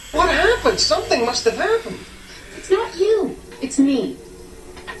Something must have happened. It's not you. It's me.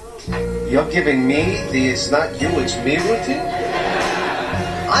 You're giving me the "it's not you, it's me" routine?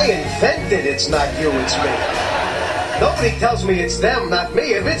 I invented "it's not you, it's me." Nobody tells me it's them, not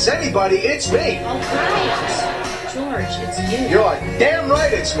me. If it's anybody, it's me. All right. George, it's you. You're damn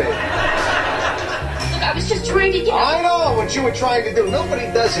right it's me. Look, I was just trying to get... I know what you were trying to do. Nobody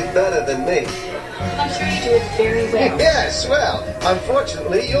does it better than me. I'm sure you do it very well. Yes, well,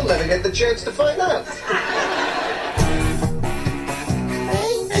 unfortunately, you'll never get the chance to find out.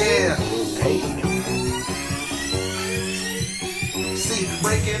 Yeah. See,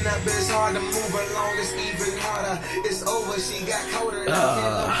 breaking up is hard to move along. It's even harder. It's over. She got colder.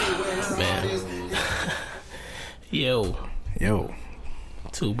 Man. Yo.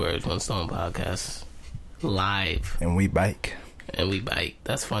 Two Birds, One Stone podcast. Live. And we bike.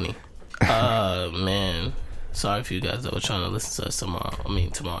 That's funny. Man. Sorry for you guys that were trying to listen to us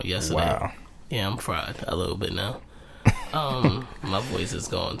yesterday. Wow. Yeah, I'm fried a little bit now. My voice is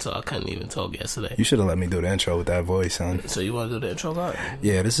gone, so I couldn't even talk yesterday. You should have let me do the intro with that voice, son. So you want to do the intro, God?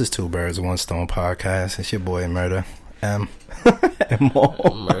 Yeah, this is Two Birds, One Stone podcast. It's your boy Murder M.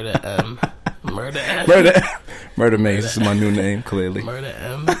 Murder Maze. This is my new name, clearly. Murder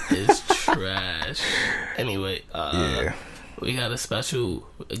M is trash. Anyway, yeah. We got a special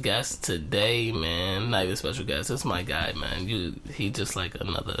guest today, man. Not even a special guest. It's my guy, man. He just like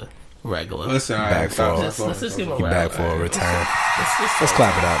another regular. Listen, Back for let's just give him a he round. back for a return. Let's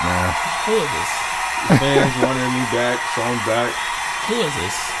clap it out, man. Who is this? fans wanted me back, so I'm back. Who is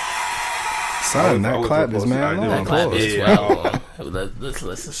this? Son, that clap is mad long. That clap is Yeah. well long.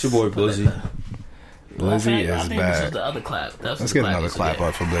 Let's It's your boy Blizzy. Blizzy I is think this is bad. the other clap. That's Let's the get another clap today.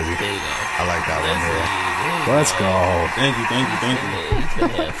 up for Blizzy. There you go. I like that one, There man. you go. Let's go. Thank you. He's been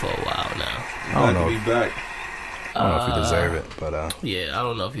here for a while now. I don't know. Glad to be back. I don't know if you deserve it, but Yeah, I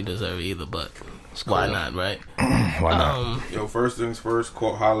don't know if you deserve it either, but why not, right? why not? Yo, first things first,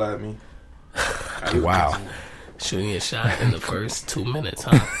 holla at me. Wow. Shooting a shot in the first 2 minutes,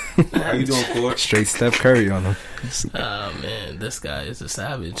 huh? How you doing, Court? Straight Steph Curry on him. Oh, man, this guy is a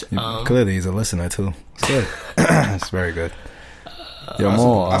savage. Clearly, he's a listener, too. It's good. It's very good. Yo,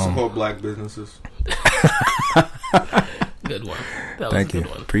 Mo, I support black businesses. Good one. That was thank a you.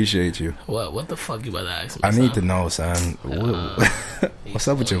 good one. Appreciate you. What the fuck you about to ask me? I need to son? know, son. What's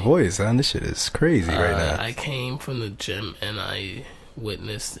up with your voice, son? This shit is crazy right now. I came from the gym and I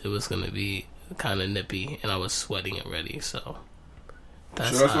witnessed it was going to be kind of nippy and I was sweating already, so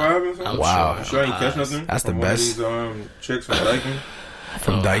That's what happened, son? Wow. You sure I ain't catch nothing? That's the from best. One of these chicks from Dykeman?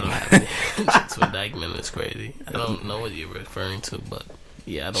 From Dykeman. Chicks from Dykeman is crazy. I don't know what you're referring to, but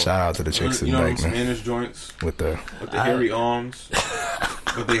yeah, I don't. Shout out to the chicks in You know them Dykeman. Spanish joints With the hairy arms,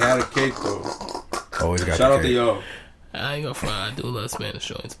 but they had a cake though. always got Shout the out to cake. y'all I ain't gonna front. I do love Spanish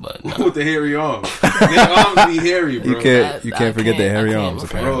joints, but no. with the hairy arms. Their arms be hairy, bro. You can't I forget the hairy can't arms,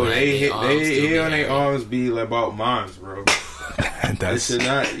 refer- Bro, apparently. they Arms do be hair on their hairy. arms be like about mines, bro. That That's should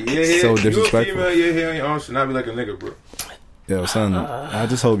not. Your hair, so you a disrespectful. female, your hair on your arms should not be like a nigga, bro. Yo, son, I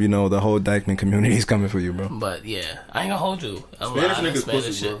just hope you know the whole Dykeman community is coming for you, bro. But yeah, I ain't gonna hold you. A Spanish lot of niggas Spanish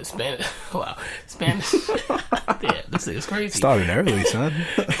pussy, bro. shit. Spanish. Wow, Spanish. Yeah, this is crazy. Starting early, son.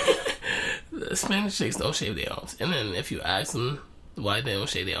 The Spanish chicks don't shave their arms, and then if you ask them why they don't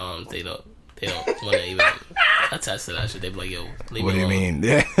shave their arms, they don't want to even attest to that shit. They be like, "Yo, leave What do me you alone." mean?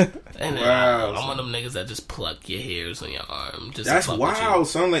 Yeah. And then Wow, I'm one of them niggas that just pluck your hairs on your arm. Just That's to fuck with you. wild,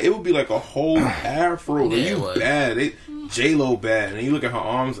 son. Like it would be like a whole afro. Like, Yeah, it you would. bad. J-Lo bad, and you look at her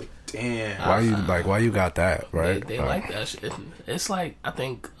arms like, damn. Why you got that, right? They like that shit. It's like I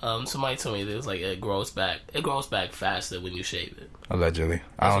think somebody told me this like it grows back faster when you shave it. Allegedly. That's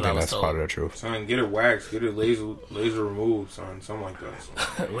I don't what I think was that's told. part of the truth. Son, get it waxed, get it laser removed, son. Something like that.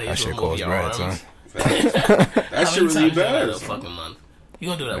 Son. Laser That shit remove costs your bread, arms. son. Facts. That How shit many really times you do that bad. in a son. fucking month? You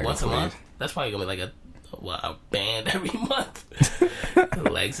gonna do that Nigga, once a please. month? That's probably gonna be like a band every month.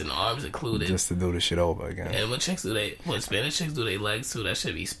 Legs and arms included. Just to do the shit over again. And when Spanish chicks do their legs too, that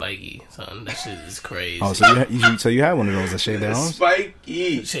should be spiky, son. That shit is crazy. Oh, so you had one of those that shaved their arms?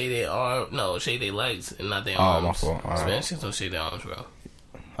 Spiky. Shave their legs and not their Oh, arms. my fault. All right. Spanish chicks don't shave their arms, bro.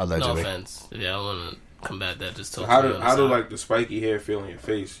 No Allegedly. offense. If y'all want to combat that, just talk How to do me on how the do side. like the spiky hair feel on your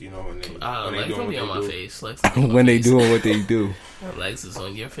face? You know, when they Legs doing don't be on what my they do. face. Legs don't be on my When they face. doing what they do. Legs is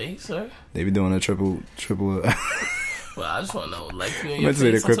on your face, sir. They be doing a triple. Well, I just want to know, legs be on I your meant to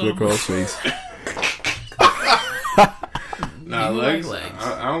say the face. crippler cross face. Nah, You legs. like legs.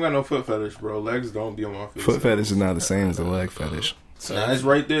 I don't got no foot fetish, bro. Legs don't be on my face. Foot fetish is not the same as the leg fetish. So, Nah, it's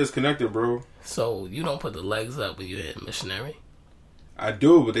right there. It's connected, bro. so you don't put the legs up when you hit missionary? I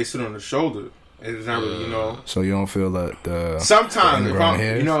do, but they sit on the shoulder. It's not really, you know. So you don't feel the Sometimes, the if I'm,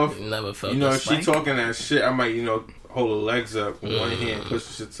 hairs? you know, if, Never felt you know, the if she spike. talking that shit, I might, you know, hold her legs up with one hand, push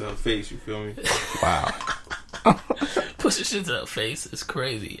the shit to her face. You feel me? Wow. Push the shit to her face. It's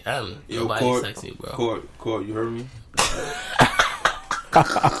crazy. Yo, Nobody Court, sexy, bro. Court, you heard me?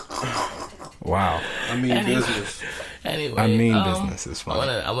 Wow. I mean business. Anyway, I mean business is fine.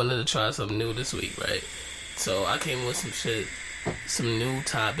 I wanted to try something new this week, right? So I came with some shit, some new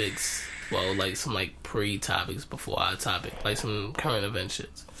topics. Well, like some like pre-topics before our topic, like some current event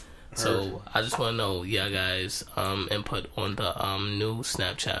shits. So I just want to know, guys, input on the new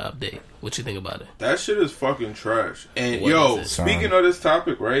Snapchat update. What you think about it? That shit is fucking trash. And What yo, is it? speaking of this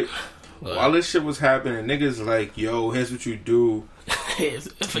topic, right? What? While this shit was happening, niggas like, yo, here's what you do.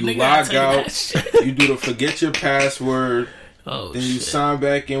 If a You nigga log tell you that out, shit. you do the forget your password, Oh then you shit! sign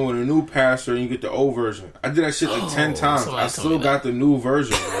back in with a new password and you get the old version. I did that shit like 10 times. somebody I told still me got the new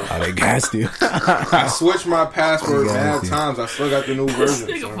version, bro. Oh, they gassed you. I switched my password Yeah, mad I see. times. I still got the new This version.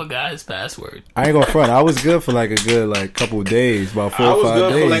 nigga son. forgot his password. I ain't gonna front. I was good for like a good couple of days, about 4 I or was 5 good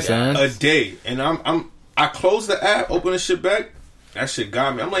days, for like son. a day, and I closed the app, opened the shit back. That shit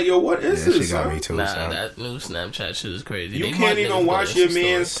got me. I'm like, yo, what is Yeah, that this? shit got son? me too, Nah, son. that new Snapchat shit is crazy. You They can't want niggas even to watch go your Insta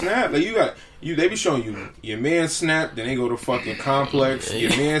man's story. snap. Like they be showing you your man's snap, then they go to fucking Complex.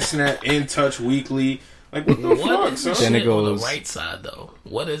 Your man's snap, In Touch Weekly. Like what the What fuck, is the son? Then it shit on the goes- right side though?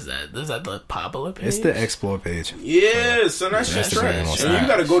 What is that? Is that the popular page? It's the explore page Yeah, son, that shit's Instagram trash. on And you Snap.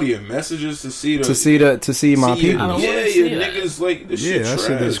 gotta go to your messages to see the to see my see your- people. I don't Yeah, wanna your see that. niggas like this Yeah, shit that trash.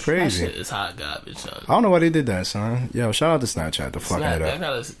 shit is That crazy. shit is hot garbage, son. I don't know why they did that, son. Yo, shout out to Snapchat for fucking Snap, it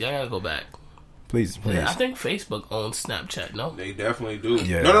y'all up. gotta go back. Please. I think Facebook owns Snapchat. No, They definitely do.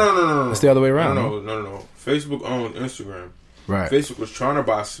 Yeah. No. It's the other way around, No. Facebook owned Instagram. Right. Facebook was trying to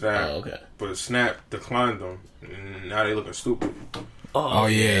buy Snap, Oh, okay. but Snap declined them. And now they looking stupid. Oh,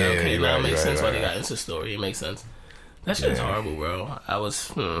 yeah, Okay, you're now right, it makes you're sense right, why they right. got Insta story. It makes sense. That shit is Yeah. horrible, bro. I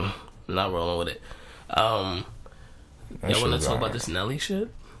was not rolling with it. That Y'all shit want to was talk about alright. this Nelly shit?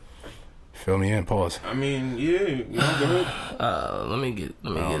 Fill me in. Pause. I mean, yeah, you know, go ahead. Let me get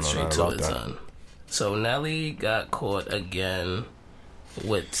know straight nothing to about it, that. son. So Nelly got caught again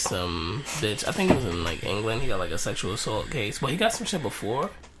with some bitch. I think it was in like England. He got like a sexual assault case. Well, he got some shit before,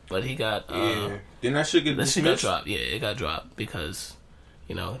 but he got Yeah. Didn't that shit get that shit got dismissed? dropped. Yeah, it got dropped because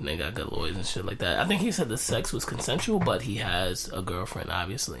they got good lawyers and shit like that. I think he said the sex was consensual, but he has a girlfriend,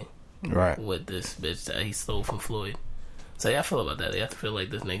 obviously, Right. with this bitch that he stole from Floyd. So yeah, I feel about that. I feel like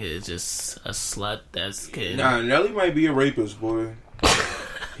this nigga is just a slut that's getting. Nah, Nelly might be a rapist, boy.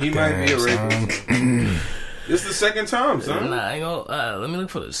 He might be a Damn, rapist. This the second time, son. Nah, I ain't gonna. Let me look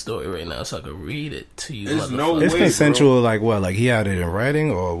for the story right now so I can read it to you. There's no motherfucker. It's Wait, consensual, like what? Like he had it in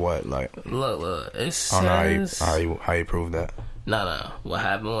writing or what? Like Look. It I don't know says. how you prove that. Nah. What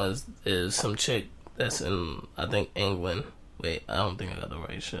happened is some chick that's in, I think, England. Wait, I don't think I got the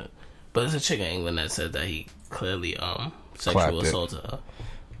right shit. But it's a chick in England that said that he clearly Clapped sexual it. assaulted her.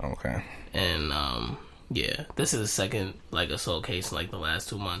 Okay. And yeah, this is the second like assault case in like the last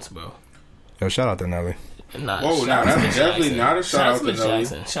 2 months, bro. Yo, shout out to Nelly. Nah, Whoa, shout nah, out to that's Miss definitely Jackson. not a shout out to to Miss Nelly.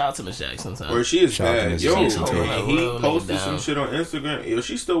 Jackson. Shout out to Miss Jackson, son. Or she is Shout out to bad. Miss Yo, Jackson, too. and he Real nigga posted down. some shit on Instagram. Yo,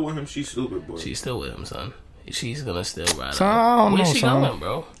 she's still with him. She's stupid, boy. She's still with him, son. She's gonna still ride Son, I out. don't Where's know, she son. going,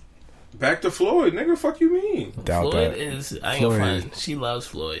 bro? Back to Floyd, nigga. Fuck you mean? Doubt Floyd that. is. I ain't gonna Floyd find. She loves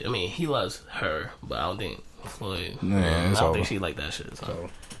Floyd. I mean, he loves her, but I don't think Floyd. Nah, I it's don't over. think she like that shit. Son.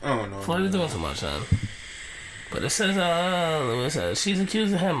 I don't know. Floyd is doing too much, son. But it says, she's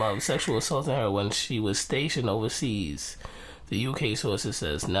accusing him of sexual assaulting her when she was stationed overseas. The UK sources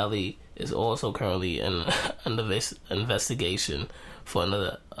says Nelly is also currently in an investigation for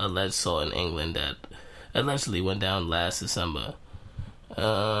another alleged assault in England that allegedly went down last December.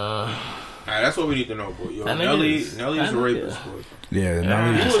 Alright, that's what we need to know, boy. Yo, That nigga Nelly's is- a that nigga- rapist, boy. Yeah,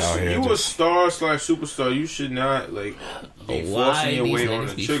 Nelly You just out here. a just- star/superstar. You should not like be Why forcing your these way on niggas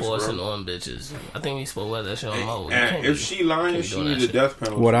the be chicks, forcing bro. on bitches? I think we spoke about that shit on Mo. You And can't if be- she lying, can't be she doing needs that a shit. death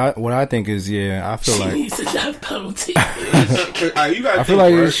penalty. What I think is, I feel She like needs a death penalty. You gotta I feel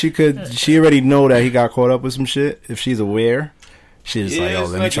think, like right? she already know that he got caught up with some shit. If she's aware, she's Yeah, like, yo,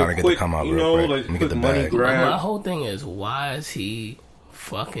 it's let me like try a to get quick, the come out you real know, quick. like Let me get the quick money bag. grab. My whole thing is, why is he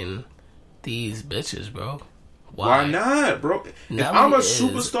fucking these bitches, bro? Why not, bro? If Nelly I'm a is-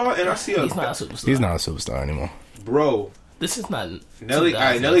 superstar and I see a He's not a superstar. He's not a superstar anymore. bro, This is not Nelly.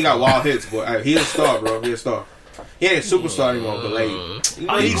 2000. Nelly got wild hits, boy. Alright, he a star, bro. He a star. He ain't a superstar anymore, but like, you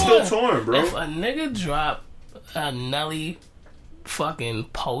know, Are you he's still going- touring, bro. If a nigga drop a Nelly fucking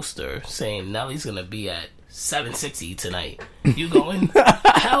poster saying Nelly's gonna be at 760 tonight. You going?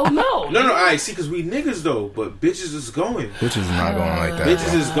 Hell no. No, I see, because we niggas though, but bitches is going. Bitches is not going like that. Bitches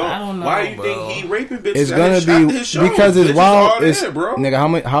bro. is going. I don't know, Why you bro. think he raping bitches? It's at gonna his- be after his show? because it's Bitches wild. all It's there, bro.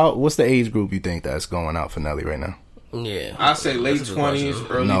 nigga. What's the age group you think that's going out for Nelly right now? Yeah. I say late That's a good 20s, question.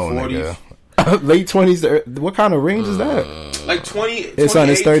 early No, 40s. nigga. Late 20s. What kind of range is that? Like 20, It's on,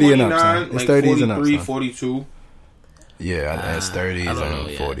 it's 28, 30 and up, 29, son. It's like 30s and up, 43, son. 42. Yeah, it's 30s I don't know and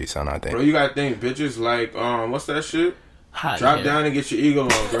yet. 40s, son. I think. Bro, you gotta think, bitches like, what's that shit? Hot Drop hair. down and get your ego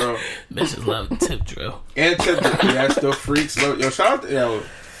on, girl. Bitches love tip drill. And tip, that's the freaks. Yo, shout out to,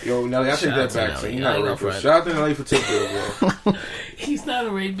 yo, Nelly, I take Shout out that to back. Nelly. So you're I not ain't a no rapist. friend. Shout out to Nelly for tip drill, bro. He's not a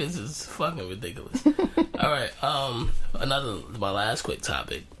rapist. It's fucking ridiculous. All right. My last quick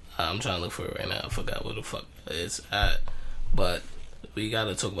topic. I'm trying to look for it right now. I forgot what the fuck it's at. But we got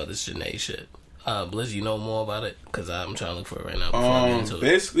to talk about this Janae shit. Blizz, you know more about it? Because I'm trying to look for it right now before I get into it.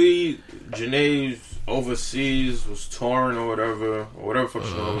 Basically, Janae overseas was touring or whatever fuck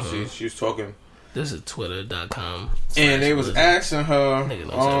she was overseas. She was talking, This is twitter.com. and they was asking her Nigga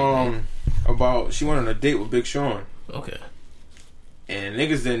knows everything. about she went on a date with Big Sean, Okay. and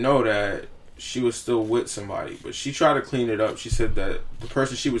niggas didn't know that she was still with somebody, but she tried to clean it up. She said that the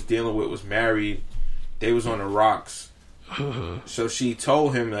person she was dealing with was married. They was on the rocks. So she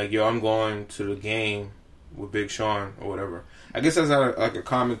told him, like, yo, I'm going to the game with Big Sean or whatever. I guess that's like a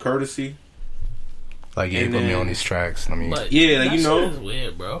common courtesy. Like, you And put me then- on these tracks. Let me. But Yeah, like, that you know- shit is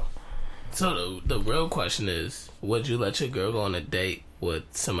weird, bro. So the real question is, would you let your girl go on a date with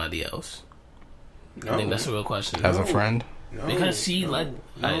somebody else? No. I think that's the real question. As a friend? No, Because she no, like.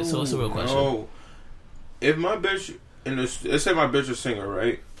 Alright, so what's the real question? No. If my bitch, let's say my bitch is singer,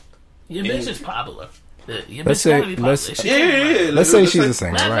 right? Your bitch is popular. Your Let's bitch say- gotta be popular. let's- She Yeah, can't, yeah, like- yeah. Let's say she's a like-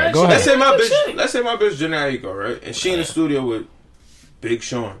 singer. Matter of Right. fact, Go Let's ahead. say my Good bitch. shit. Let's say my bitch Janae Eiko, right? And she in the studio with Big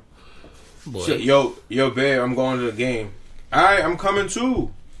Sean. Boy. So, yo, babe, I'm going to the game. All right, I'm coming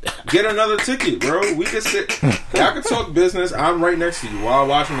too. Get another ticket, bro. We can sit. Y'all can talk business. I'm right next to you while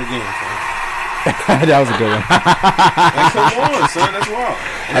watching the game. Son. That was a good one. Like, come on, son. That's wild.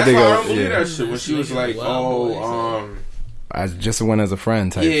 And that's think why I I- don't believe yeah. that shit when she was like, Wild boy, I just went as a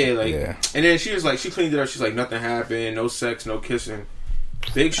friend type. yeah, like, yeah. and then she was like, she cleaned it up. She's like, nothing happened, no sex, no kissing.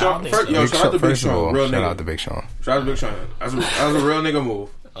 Big I Sean, don't think first, so. yo, Big shout out to Big first of all, Sean, real shout nigga. out to Big Sean. Shout out to Big Sean. That was a real nigga move.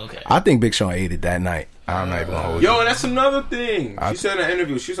 Okay. I think Big Sean ate it that night. I'm not even gonna hold Yo, you. and that's another thing. I- She said in an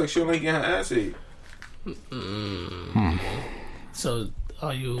interview, she's like, she don't like getting her ass ate. So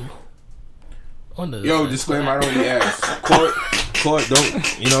are you on the? Yo, disclaimer, I don't eat ass. Court,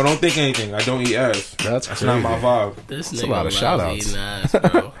 don't think anything. I don't eat ass. That's That's not my vibe. This That's nigga a lot of loves shout-outs. eating ass,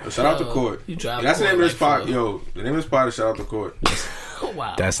 bro. Shout out to Yo, Court. You drive. That's the name of this Court pod. like Yo, the name of this pod is Shout Out to Court. Oh,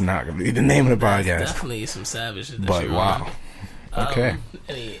 wow. That's not gonna be the name of the podcast. Definitely some savage shit. that But you wow. on. Okay.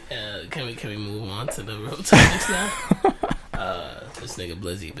 Can we move on to the real topics now? This nigga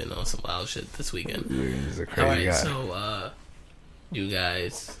Blizzy been on some wild shit this weekend. He's a All crazy right, guy. so you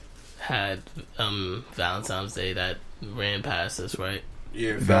guys had Valentine's Day that ran past us, right?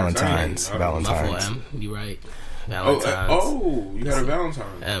 Yeah, Valentine's. I mean, My fault, Valentine's. you right? Oh, Valentine's. you had a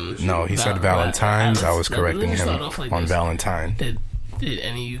Valentine. No, he said Val- Valentine's. I was let me correcting him start off like on this. Valentine. Did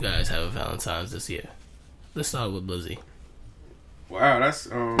any of you guys have a Valentine's this year? Let's start with Blizzy. Wow, that's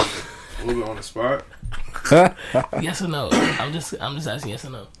a little bit on the spot. Yes or no? I'm just asking yes or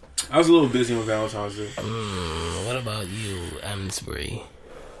no. I was a little busy on Valentine's Day. What about you, Emsbury?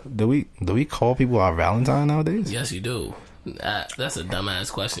 Do we call people our Valentine nowadays? Yes, you do. That's a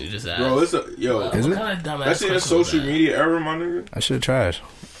dumbass question you just asked. Bro, Is what it? kind of dumbass that's in the question was social that? media era, my nigga. I should trash.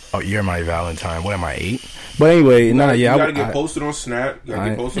 Oh, you're my Valentine. What am I, 8? But anyway, nah, yeah. You gotta get I, posted on Snap. You gotta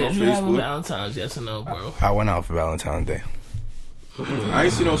get posted on Did you have a Facebook. Valentine's? Yes or no, bro? I went out for Valentine's Day. I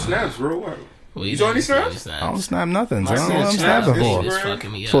ain't see no snaps, bro. What? Well, You saw any didn't see snaps? I don't snap nothing. So I I don't know what I'm said snapping snaps. for. It's Instagram.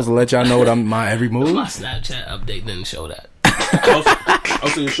 fucking me up. Supposed to let y'all know what my every move. My Snapchat update didn't show that.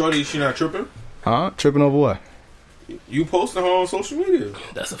 Also, your shorty, she not tripping? Huh? Tripping over what? You posting her on social media.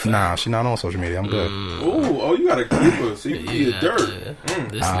 That's a fact. Nah, she not on social media. I'm good. Oh, you got a keeper, so you can You be a got dirt. to-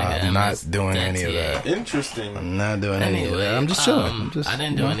 This nigga I'm not Emma's doing dead any of tier. that. Interesting. I'm not doing any of Anyway, that. I'm just chilling. I'm just, I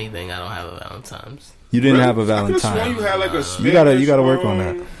didn't do you know. anything. I don't have a Valentine's. You didn't have a I could've sworn Valentine. you had like a You Spanish, gotta work on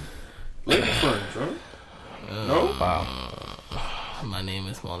that. Lady friends, huh? No? Wow. My name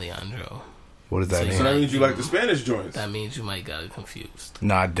is Moliandro. What does that So So mean? that means you like the Spanish joints. That means you might got it confused.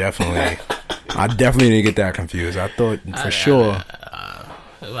 No, I definitely didn't get that confused. I thought for sure.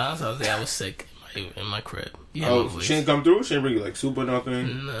 Valentine's Day, I was sick in my crib. You Oh, my voice. she didn't come through? She didn't bring you like soup or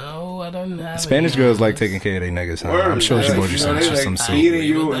nothing? No, I don't have Spanish any girls like of taking care of their niggas. Huh? Word, I'm sure she like, bought you you know, some they like soup. feeding agree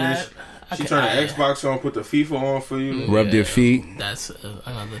you with and that. She turned the Xbox on, put the FIFA on for you. Rubbed your feet. That's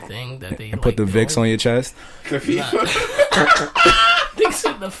another thing that they And put the Vicks on your chest. The FIFA. They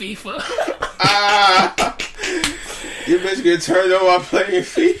said the FIFA. Your bitch get turned on while playing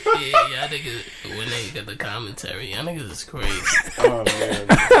FIFA. Yeah, niggas, when they get the commentary, y'all niggas is crazy. Oh man.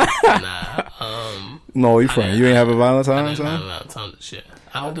 No, you friend. You ain't have a I Valentine's, didn't have son? Valentine's shit.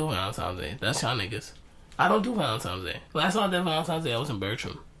 I don't do Valentine's Day. That's y'all niggas. I don't do Valentine's Day. Last time I did Valentine's Day, I was in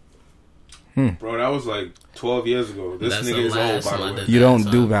Bertram. Bro, that was like 12 years ago. This That's nigga the is old, last by one I the way. did. You don't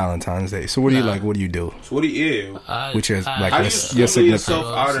Son. do Valentine's Day. So what do you Nah. like? What do you do? So what do you? Which is like How do your you single significant. yourself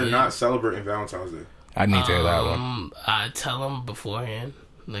out and Yeah. not celebrating Valentine's Day? I need to hear that one. I tell them beforehand,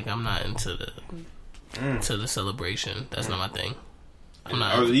 like I'm not into the celebration. That's not my thing. I'm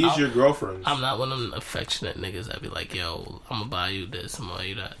not. Are these your girlfriends? I'm not one of them affectionate niggas that be like, yo, I'm gonna buy you this, I'm gonna buy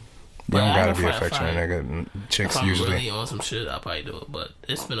you that. You don't I gotta can be find- affectionate, find- nigga. Chicks If I'm usually. really on some shit, I'll probably do it. But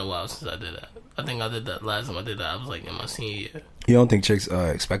it's been a while since I did that. I think I did that last time I did that. I was like in my senior year. You don't think chicks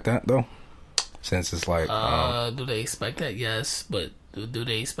expect that though? Since it's like, Do they expect that? Yes, but do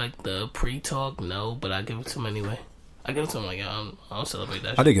they expect the pre-talk? No, but I give it to them anyway. I give it to them like, yo, I don't celebrate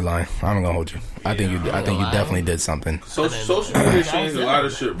that I shit. think you're lying. I'm not gonna hold you. I think you gonna lie. definitely did something. So, I didn't social do it. media I changed was a lot there.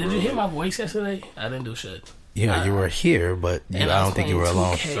 of shit, bro. Did you hear my voice yesterday? I didn't do shit. Yeah, you were here, but I And I was don't think you were playing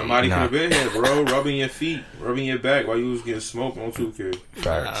alone. 2K. Somebody Nah. could have been here, bro, rubbing your feet, rubbing your back while you was getting smoked on 2K.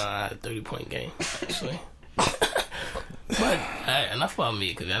 Facts. 30-point game, actually. But enough about me,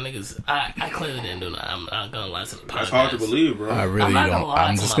 because y'all niggas, I clearly didn't do nothing. I'm not gonna lie to the podcast. That's hard to believe, bro. I really I'm not gonna don't. lie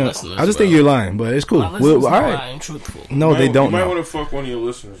I'm to just my gonna. listeners, I just think bro. you're lying, but it's cool. My listeners All know right. I am truthful. No, they don't You might know. want to fuck one of your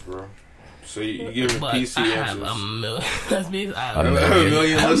listeners, bro. So you give him But PC I have answers. a million. That's me. I have A A million.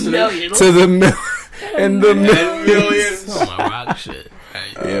 million a listeners. million. To the mill and the mill. 10 millions. Oh, my rock shit.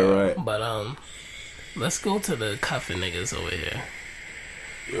 Right? Yeah, right. But let's go to the cuffing niggas over here.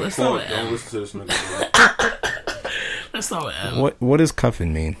 Yo, Let's Paul, start with don't M. listen to this nigga, bro. Let's start with M. What does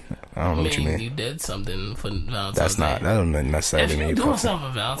cuffing mean? I don't know what you You mean. did something for Valentine's That's Day. not. That doesn't necessarily If you're mean doing cuffing. something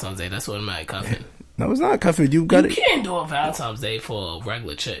for Valentine's Day, that's what it meant, cuffing. No, it's not cuffing. You got You it. can't do a Valentine's Day for a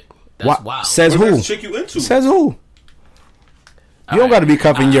regular chick. That's What wild. says What who? that chick you into? Says who? You don't got to be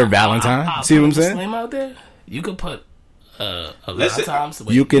cuffing your Valentine. See what I'm saying? Slim out there, you could put a Let's say- Valentine's.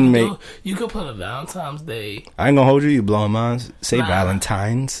 You can make- You could put a Valentine's Day. I ain't gonna hold you. You blowing minds. Say Nah.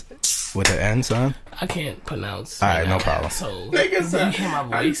 Valentine's with an N, son. I can't pronounce. All right, no problem. So Niggas, you hear my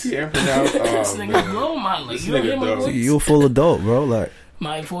I voice? can't pronounce. This Oh, nigga man. blow my like. This You don't nigga hear my dumb. voice? You a full adult, bro. Like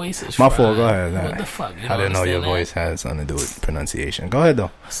My voice is my fried. fault. Go ahead. What the fuck? You I didn't know your understand voice had something to do with pronunciation. Go ahead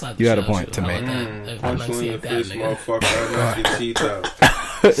though. that? Slap the You had a shit out point you. to How make. about that? Punch you in your Enunciate that, face, nigga. motherfucker. I knock your teeth out.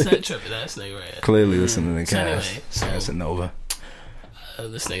 Set tripping ass nigga right here. Clearly listening to So Cass. anyway, so- Casanova.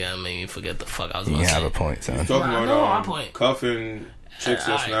 This nigga made me forget the fuck I was You going to have say. a point, son. Talking Nah, about no, my point. cuffing chicks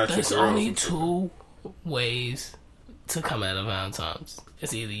that's not your There's girls. only two ways to come out of Valentine's.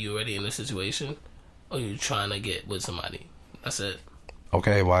 It's either you already in a situation or you trying to get with somebody. That's it.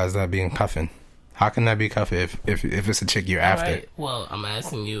 Okay, why is that being cuffing? How can that be cuffing if it's a chick you're after? Alright, well, I'm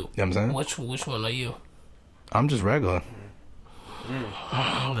asking you. You know what I'm saying? Which one are you? I'm just regular.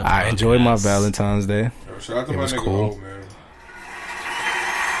 I enjoyed my Valentine's Day. Yo, shout out to It my was nigga cool. O, man.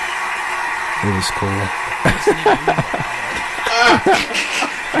 It was cool.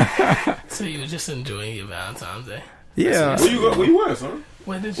 So you were just enjoying your Valentine's Day? Yeah, Where you went, son?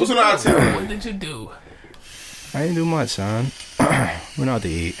 What did you What's do? an itinerary? What did you do? I didn't do much, son. Went out to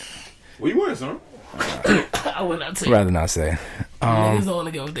eat. Where you went, son? I went out to Rather not say. niggas don't want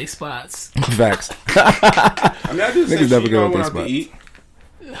to go with their spots. Facts. I mean, I just Niggas said never she go went with out these to eat.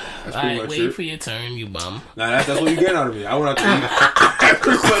 That's pretty Alright, much wait it. for your turn, you bum. Nah, that's what you getting out of me. I went out to eat. That's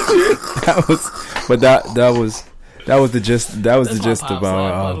pretty much it. That was, but that was the gist. That was That's the my gist pop slide, by the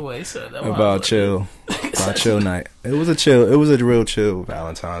about way, so that was about chill. About chill night. It was a real chill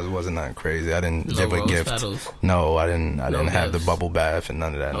Valentine's. It wasn't nothing crazy. I didn't No give a rose gift. petals. No, I didn't have the gifts. bubble bath and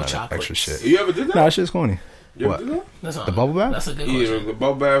none of that. No none of that chocolates. extra shit. You ever did that? Nah, that shit's corny. You What? ever did that? That's all. The bubble bath? That's a good Yeah, question. the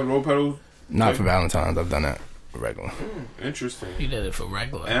bubble bath, roll petals. Not for Valentine's. I've done that regular. Interesting. You did it for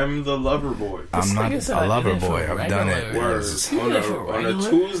regular. I'm the lover boy. I'm not nigga said I a did lover it for boy. I've done it regular. Words. You On did it for a regular?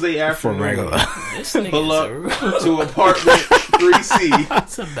 Tuesday for afternoon. regular. This nigga Pull is up to apartment 3C.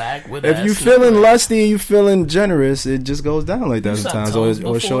 It's a back with If ass you nigga. feeling lusty and you feeling generous, it just goes down like that You sucked sometimes. toes Or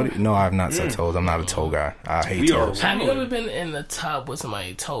before? shorty. No, I've not sucked toes. I'm not a toe guy. I hate We are toes. Have you ever been in the tub with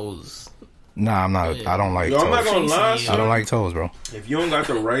somebody's toes? Nah, I'm not. I don't like Yo, I'm not toes. gonna lie, I son. don't like toes, bro. If you don't got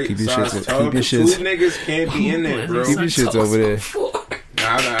the right Keep your size shits- tub, keep your two shits- niggas can't be in there, bro. Keep your shits over there.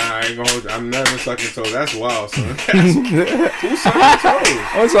 Nah, I ain't gonna hold you. I'm never sucking toes. That's wild, son. Who's sucking toes?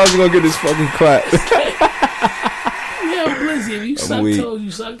 I'm sorry, gonna get this fucking clap. Yo, Blizzy, if you suck weak. toes,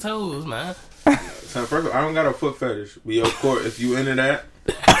 you suck toes, man. So first of all, I don't got a foot fetish. But yo, Court, if you into that,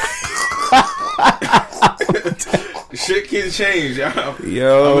 shit can change. I'm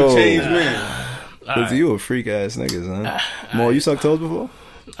a changed man. Cause you a freak ass niggas, huh? Mo, you sucked toes before?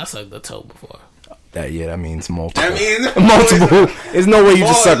 I sucked a toe before. That means multiple. I mean, multiple. There's no way you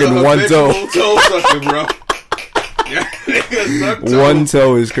just sucking one toe. Toe sucking, bro. Yeah, nigga suck toe. One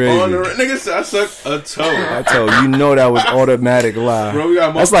toe is crazy. Nigga, I suck a toe. I told you know that was automatic lie. Bro, we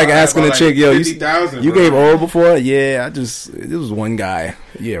got That's like asking a chick, yo, you 50,000, you bro. gave oral before? Yeah, it was one guy.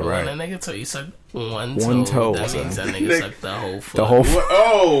 Yeah, When a right. nigga tell you suck one One toe, toe, that son. means that nigga sucked the whole foot. The whole What?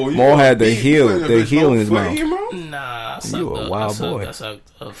 Oh, you Mo want had the beef? heel- You putting the a bitch heel no in his foot mouth. your mouth? Nah, I sucked You a wild boy. I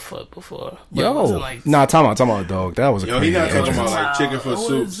sucked a foot before. But it wasn't Yo, like, nah, talking about dog. That was a Yo, he crazy not talking entrance. about like chicken foot Wow.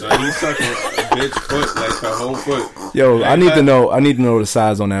 soup. So he's sucking a bitch foot like the whole foot. Yo, I need to know the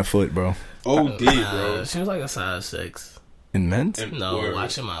size on that foot, bro. OD, bro. she was like a size 6. In men's? And- No, Word.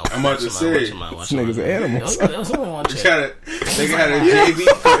 watch him out. I'm about to Watch him out, say, watch him out, watch This him nigga's out. animals. There was only one chick. Nigga had a JV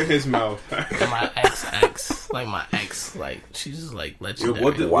foot in his mouth. My ex, like my ex, like she's just like Yo, legendary.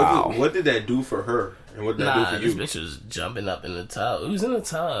 what did that do for her? And what did that Nah, do this for you? bitch was jumping up in the tub. It was in the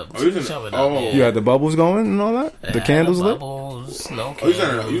tub. Oh, She he was was in- jumping oh. up. Yeah. You had the bubbles going and all that? It The had candles lit? bubbles, no Oh, you was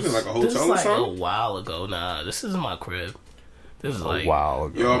candles. in you was in like a This is hotel or like something? a while ago. Nah, this is my crib. This is like Wow.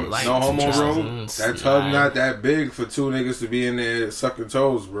 Yo, like no homo, bro. 2009. That tub not that big for two niggas to be in there sucking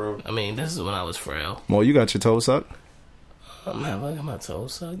toes, bro. I mean, this is when I was frail. Mo, you got your toes sucked? Man, look at my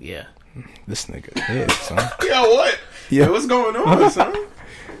toes suck. Yeah. This nigga is, son. Yo, what? Yeah. Yo, what's going on, son?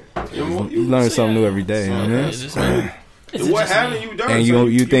 Yo, You learn something new every day, Son, man. It's just me. It's what just haven't me. you done? And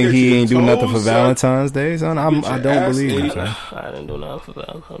son? you think get he your ain't do nothing for toes sucked? Valentine's Day, son? I your don't ass believe you, ate. son. I didn't do nothing for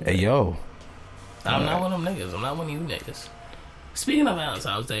Valentine's Hey, Day. yo. I'm not one of them niggas. I'm not one of you niggas. Speaking of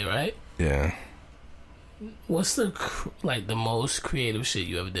Valentine's Day, right? Yeah. What's the the most creative shit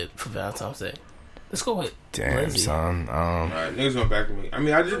you ever did for Valentine's Day? Let's go with Damn, Lizzie. son. Alright, niggas gonna back me. I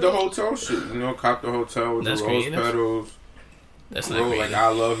mean, I did the hotel shit. You know, cop the hotel with That's the rose creative. petals. That's not Wrote like creative. I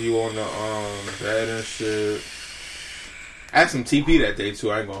love you on the bed and shit. I had some TP that day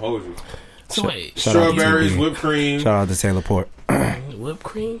too. I ain't gonna hold you. So wait, Shout out to Strawberries, TP. whipped cream. Shout out to Taylor Port. whipped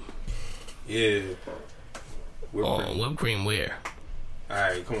cream? Yeah. Whipped Oh, cream. whipped cream where?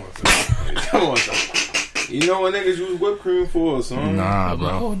 Alright, come on, son. Come on, son. You know what niggas use whipped cream for, son? Nah, My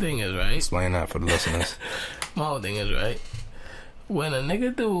bro. whole thing is right. Explain that for the listeners. My whole thing is right. When a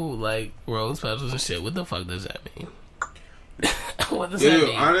nigga do like rose petals and shit, what the fuck does that mean? What does that Yeah,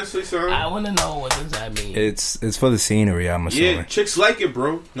 mean? honestly, son. I want to know what does that mean. It's for the scenery, I'm assuming. Yeah, chicks like it,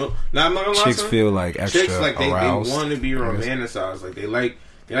 bro. No, nah, I'm not gonna lie, Chicks son. feel like extra Chicks like they aroused. want to be romanticized. Like they like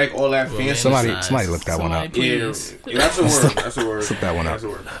all that fancy. Somebody look that one up. Yeah, Please. yeah, that's a word. That's a word. Look that one up. That's a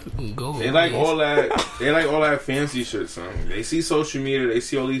word. Go. They like please. all that. They like all that fancy shit, son. They see social media. They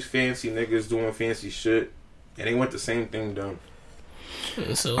see all these fancy niggas doing fancy shit, and they want the same thing done.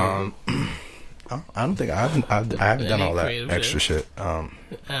 So, I don't think I haven't done all that creative extra shit. I'm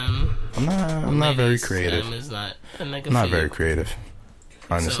I'm not very creative. Is not a nigga I'm not for very you. creative.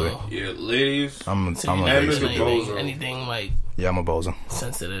 Honestly. So, Yeah, ladies. I'm so a you Em never is do a basic. bozo. anything like Yeah, I'm a bozo.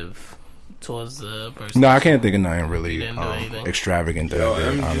 sensitive towards the person. No, I can't think of nothing really You didn't do anything? extravagant that Yo, I did,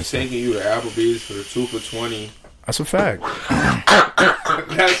 I'm just honestly. taking you to Applebee's for the 2 for $20. That's a fact.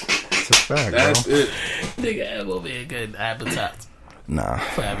 That's That's a fact, that's bro. it. Nigga, that will be a good appetite Nah.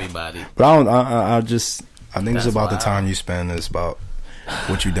 for everybody. But I think it's That's about the wild. time you spend. It's about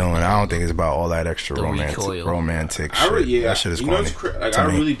what you're doing. I don't think it's about all that extra The recoil. romantic I shit. yeah, That shit is you know corny. what's like to I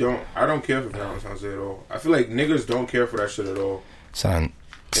me. really don't. I don't care for Valentine's Day at all. I feel like niggas don't care for that shit at all. Son,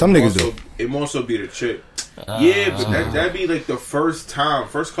 some niggas do. It more so be the chick. Yeah, but that'd be like the first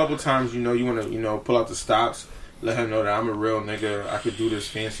couple times. You know, you want to pull out the stops, let her know that I'm a real nigga. I could do this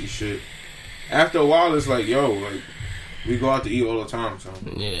fancy shit. After a while, it's like, yo, like we go out to eat all the time. So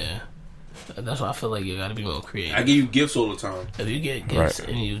Yeah. That's why I feel like you gotta be more creative. I give you gifts all the time. If you get gifts Right.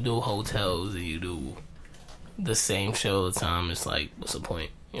 and you do hotels and you do the same shit all the time, it's like, what's the point?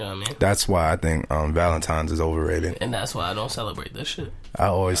 You know what I mean? That's why I think Valentine's is overrated. And that's why I don't celebrate this shit. I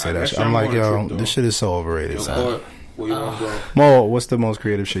always say that that shit. shit I'm I'm like, on a yo, trip, though. this shit is so overrated. Yo, son. what you want to go? Mo, what's the most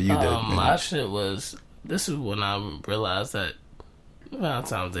creative shit you did? My shit was, this is when I realized that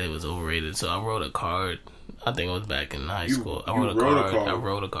Valentine's Day was overrated. So I wrote a card. I think it was back in high school. I you wrote a wrote a card. card. I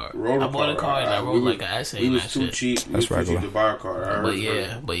wrote a card. Wrote a I bought a card and I wrote like an essay We and was that too shit. cheap. We was too regular. cheap to buy a card. I But already yeah,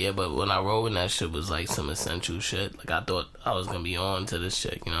 heard. but when I wrote in that shit was like some essential shit. Like I thought I was gonna be on to this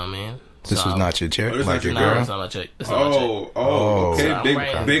chick. You know what I mean? This So was I- not your chick, Oh, this like not your your No, girl. it's not my chick. It's not my chick. Oh, okay. So I'm Big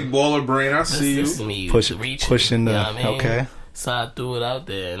writing- big baller brain. I This, see you. this is me Pushing reaching. the You know what I mean? okay. So I threw it out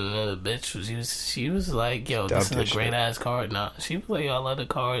there, and then the bitch she was like, "Yo, this is a great ass card." Nah, she was like, "Yo, I love the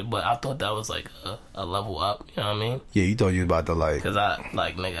card," but I thought that was like a level up. You know what I mean? Yeah, you thought you was about to like. Cause I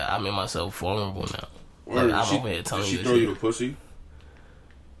like nigga, I made myself vulnerable now. Word, Like, I'm over here telling did you. she throw you the pussy?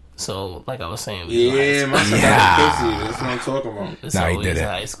 So like I was saying, Yeah, my son got the pussy. That's what I'm talking about. Nah, he in didn't.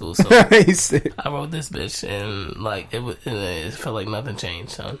 high school, so He said, I wrote this bitch, and like it felt like nothing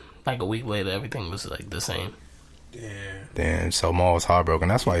changed, son. Like a week later, everything was like the same. damn. So Maul was heartbroken.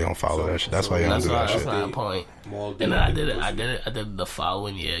 That's why you don't follow that shit. That's why you don't That's do why that that's shit. my point. Maul And then I did it. I did the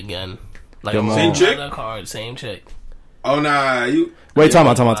following year again. Like Yo, Maul. Same chick? Another card, same chick. Oh nah, you Wait, time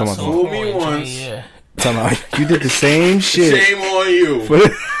out. Fool me once. Yeah. Time out. You did the same shit. shame on you.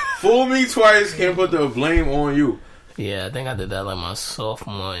 Fool me twice, can't put the blame on you. Yeah, I think I did that like my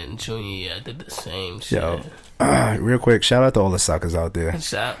sophomore and junior year. I did the same shit. Yo, real quick, shout out to all the suckers out there.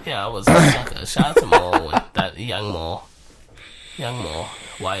 I was a sucker. Shout out to Maul, that young Maul,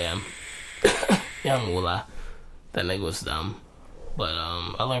 YM, young Moolah. That nigga was dumb, but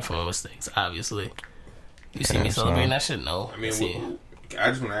I learned from my mistakes. Obviously, you see me celebrating that shit? No, I mean, see, I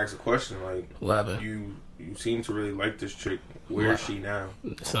just want to ask a question. Like, what happened? you seem to really like this chick. Where is she now?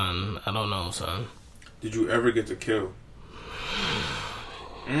 Son, I don't know, son. Did you ever get to kill?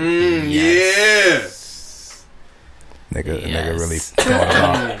 Nigga Yes. really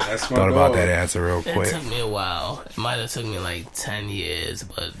thought about that answer real It quick. took me a while. It might have took me like 10 years,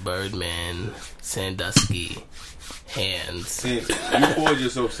 but Birdman, Sandusky, Hands. You called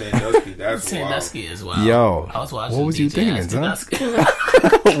yourself Sandusky. That's wild. Sandusky as well. Yo, I was watching what was you DJ thinking, son? Sandusky.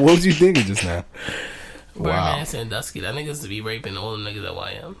 What was you thinking just now? Birdman, Wow. Sandusky. That niggas to be raping all the niggas at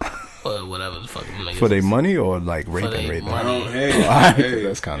YM. Or whatever the fuck them niggas For their is. money or like For raping, they raping? money. Oh, hey,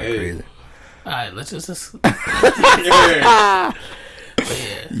 That's kind of hey. crazy. Alright, let's just Yeah. but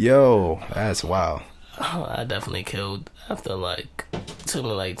yeah. Yo, that's wild. I definitely killed after like took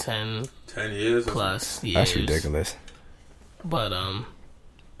me like 10 10 years. plus years. That's ridiculous. But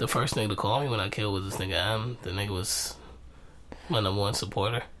the first nigga to call me when I killed was this nigga M. The nigga was my number one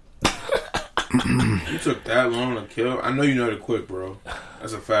supporter. You took that long to kill. I know you know it quick, bro.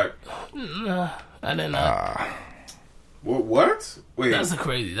 That's a fact. Nah, I did not. What? Wait. That's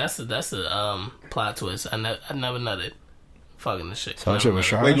the plot twist. I never nutted. Fucking the shit. So that shit was Never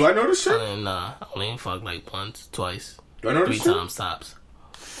sharp? Wait, do I know this shit? nutted. Nah, I only fucked like once, twice, Do I know 3 this shit? times tops.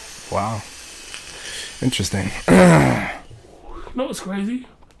 Wow. Interesting. No, it's crazy.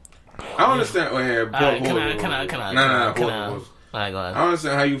 I don't understand. Wait, yeah, Alright, can I? Pause. Alright, go I ahead. don't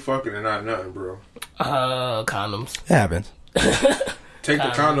understand how you fucking and not nothing, bro. Condoms. It happens. Take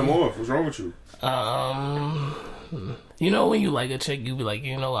the condom off. What's wrong with you? You know when you like a chick, you be like,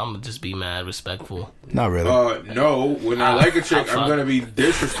 I'm gonna just be mad respectful. Not really. No. When I like a chick, I'm gonna be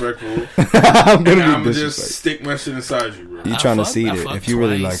disrespectful. I'm gonna And I'm be gonna just disrespectful. stick my shit inside you, bro. You trying to I see it? fucked If you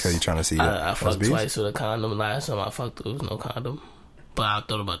really twice. like her, you trying to see it? I That's fucked beast. twice with a condom. Last time I fucked, there was no condom. But I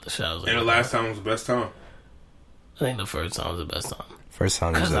thought about the shit. I was like, And the last time was the best time. I think the first time was the best time First time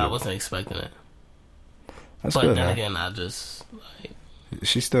you because said I it. wasn't expecting it. That's But good, then man. again, I just like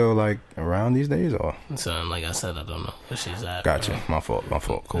She's still like around these days, or so. Like I said, I don't know where she's at. gotcha. My fault.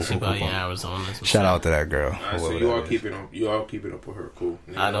 Cool. She probably in Arizona. or some Shout shit. out to that girl. Alright, so whoever you that all is. keep it up. You all keep it up with her. Cool.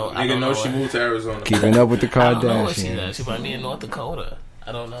 Nigga, I don't Nigga know she what- moved to Arizona. Keeping up with the I don't know where she's Kardashians. at. She might be in North Dakota.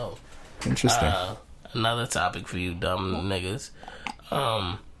 I don't know. Interesting. Another topic for you dumb niggas.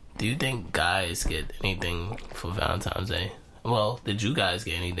 Do you think guys get anything for Valentine's Day? Well, did you guys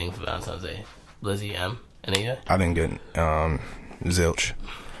get anything for Valentine's Day? Lizzie, M, any of I didn't get zilch.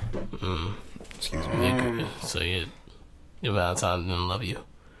 Excuse me. So your Valentine didn't love you.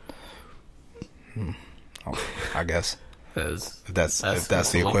 I guess Cause if that's the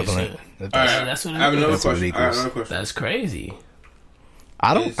some equivalent. shit. If All that's- right, that's what it I have is. another That's what it question. I have equals. another question. That's crazy.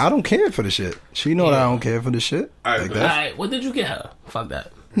 I don't care for the shit. She know that I don't care for the shit All right, like but- that. Alright, what did you get her? Fuck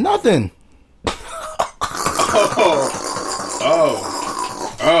that. Nothing. Oh.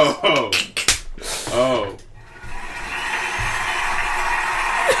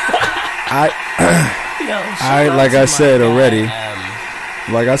 I like I said already.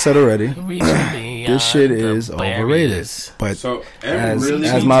 Like I said already, this shit is overrated. But So, Em really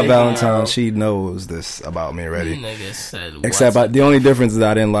as be my taking Valentine, out- she knows this about me already. Niggas said Except the only difference is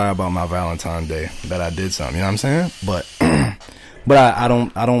I didn't lie about my Valentine's Day. That I did something. You know what I'm saying? But I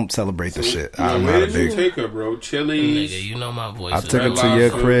don't celebrate the shit. I'm Where not a did you big. take her, bro? Chili's. Nigga, you know my voice. I is took her very to your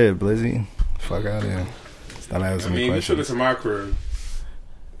loud. crib, Lizzie. Fuck out of here. Stop I asking me mean, you took her questions. to my crib.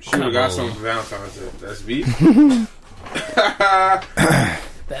 She would have got something for Valentine's Day. That's beef.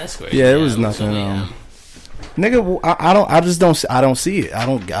 That's crazy. Yeah, it was Yeah, nothing. so, Nigga, I don't see it. I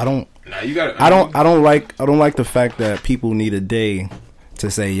don't. Nah, you gotta. I don't like the fact that people need a day to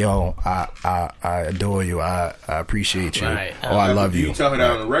say, yo, I adore you, I appreciate you, Right. or I love Do you. you tell her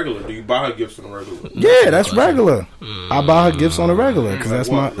that on the regular? Do you buy her gifts on the regular? Yeah, that's regular. I buy her gifts on the regular because that's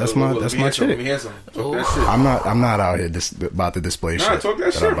my Let me chick. hear some. Talk that shit. I'm not out here about to display Nah, shit. talk that I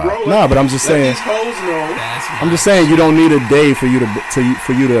shit, buy. bro. Nah, but I'm just Let saying. these hoes know. That's I'm just saying you don't need a day for you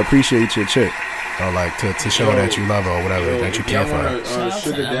to appreciate your chick, or like to show that you love her or whatever, that you care for her.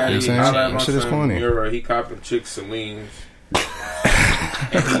 Sugar You know daddy, what I'm saying? holla at my Shit is son corny. Mura, he copping chick Celine's.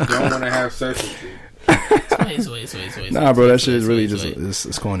 And he don't want to have sex with you. Wait. Nah, bro, that shit is wait, really wait, just wait.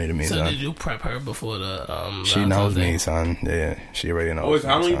 it's corny to me, So son. did you prep her before the She knows me, son. Yeah, she already knows. Oh,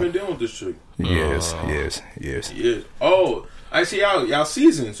 how long me, you son. been dealing with this chick? Years. Yeah. Oh, I see y'all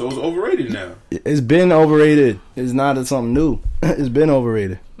seasoned, so it's overrated now. It's been overrated. It's not something new. It's been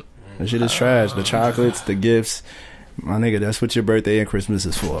overrated. That shit is trash. The chocolates, the gifts. My nigga, that's what your birthday and Christmas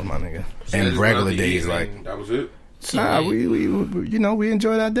is for, my nigga. So And just regular went out to days, eat like, and that was it. So nah, wait, we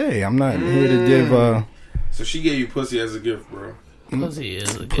enjoy that day. I'm not here to give So she gave you pussy as a gift, bro. pussy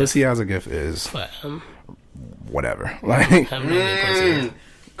is a gift pussy as a gift is for him. whatever. Like, I'm really pussy.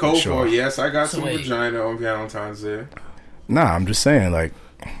 Code Sure. for it. Yes, I got So some wait. vagina on Valentine's Day. nah, I'm just saying, like,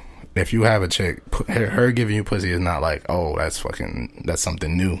 if you have a chick, her giving you pussy is not like, oh, that's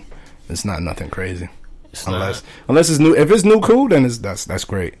something new. It's not nothing crazy. It's Unless it's new. If it's new, cool, then that's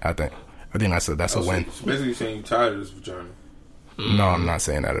great. I think that's a win. So basically saying you tired of this vagina. No, I'm not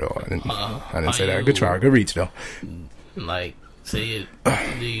saying that at all. I didn't say are that. Good try. Good reach, though. Like, say it.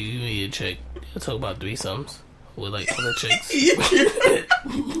 Do you and your chick talk about threesomes with like other chicks? Yo,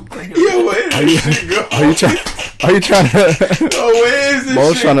 where did this shit go? Are you trying to? Oh, where is this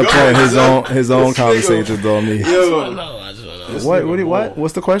Bo's shit trying to going, plant son? his own This nigga- conversations on me. I just Yo, wanna know. What?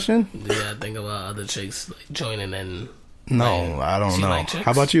 What's the question? Do you think about other chicks like joining in? No, I don't She know. like chicks?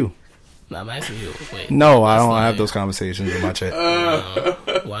 How about you? Nah, I'm asking you. Wait. No, I That's don't like- have those conversations with my chick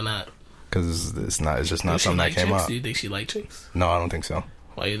Why not? because it's just not Does she something like that came chicks? up. Do you think she like chicks? No, I don't think so.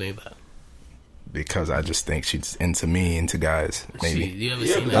 Why you think that? Because I just think she's into me, into guys. Maybe. You ever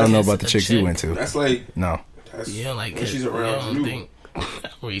Yeah, seen but that? I don't know As about the a chicks you chick? went to. that's like No. that's You don't like when it. she's You around don't you. think. I'm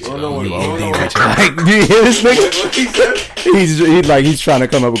reaching. You don't know on what- me. you don't know what- Like, do you hear this nigga? What he said? He's trying to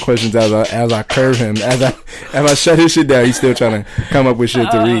come up with questions as I curve him, as I shut his shit down. He's still trying to come up with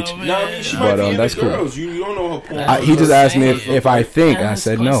shit to reach. man. No, I mean, she But, might be that's into cool. girls. You don't know her point. He just asked me if I think. I That's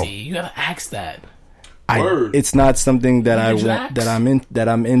said no. pussy. You gotta ask that. Word. It's not something that I Did you want ask? that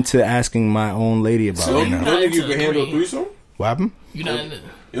I'm into asking my own lady about So right you now. don't think you That's can a handle a three. threesome? What happened? You not. You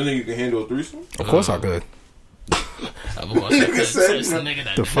don't think you can handle a threesome? Of course I could. Of course, it's the nigga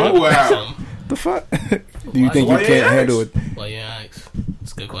that The did fuck? it. Wow. So, The fuck? Do you think Why you you can't ask? handle it? Well, you ask.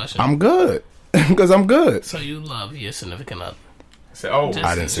 It's a good question. I'm good because I'm good. So you love your significant other? Say, oh, Just-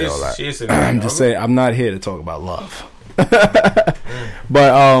 I didn't say all that. She's I'm just saying I'm not here to talk about love.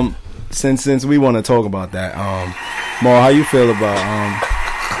 But since we want to talk about that, Mo, how you feel about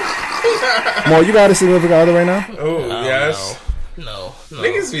Mo? You got a significant other right now? Oh, yes. No.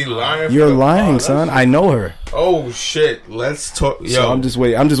 Niggas be lying. You're for the- lying, oh, son. I know her. Oh shit. Let's talk. Yo, So I'm just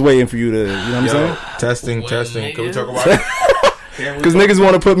waiting for you to. You know what I'm yo, saying? testing. When Can we talk niggas- about it? Can we Because talk- niggas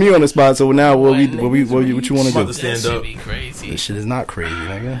want to put me on the spot. So now what you When want niggas to about do? to stand that should up. be crazy. This shit is not crazy,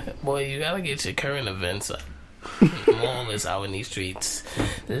 nigga. Boy, you gotta get your current events up. Mall is out in these streets.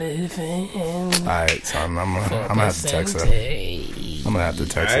 Living. Alright, so I'm gonna have to text her. I'm gonna have to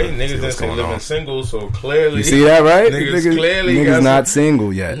text her. Alright, niggas see didn't what's say going living on. single, so clearly. You see that, right? Niggas clearly got niggas some- not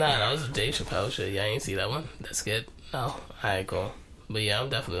single yet. Nah, that was a Dave Chappelle shit. Y'all ain't see that one? That's good. No, alright, cool. But yeah, I'm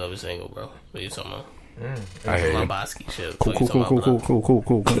definitely always single, bro. What you talking about? I hear My you. Bosky shit. Cool. Fuck you talking about blood?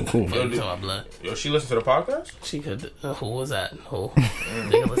 Cool. Fuck you talking about blood? Yo, she listened to the podcast? She could. Who was that? Who?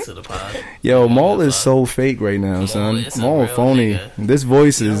 Nigga, listen to the pod. Yo, Maul is so fake right now, son. is a Maul real phony. nigga. This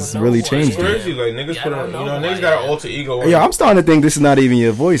voice is know really who I changed. It's am. crazy. Like, niggas Yeah, put I on, don't you know, know niggas who got I an am. alter ego. Yo, I'm starting to think this is not even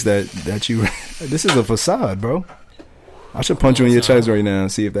your voice that you. This is a facade, bro. I should punch you in your chest right now and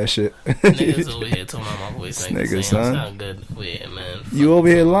see if that shit. Niggas over here talking about my voice. Nigga, Nigga, son. sound good. Yeah, man. You over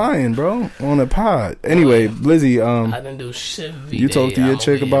here lying, bro, on a pod. Anyway, Lizzie, I didn't do shit. you talked to your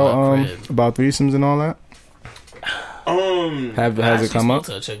chick about threesomes and all that. Has it come up?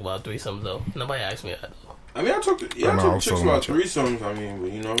 To a chick about threesomes though. Nobody asked me that. I mean, I talked to I know, I'm chicks talking about about you. threesomes. I mean,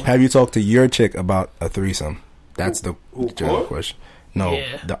 but you know. Have you talked to your chick about a threesome? That's the general what? question. No,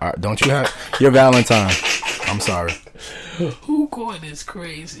 Yeah. don't you have your Valentine? I'm sorry. Who called this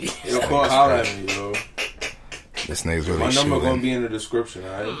crazy? Yo, call holler at me, yo. This nigga's really My number gonna shooting. be in the description,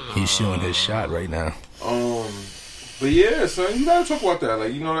 alright? He's shooting his shot right now. But yeah, son, you gotta talk about that.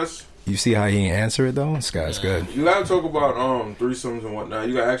 Like, you know, that's you see how he ain't answer it though? This guy's good. You gotta talk about threesomes and whatnot.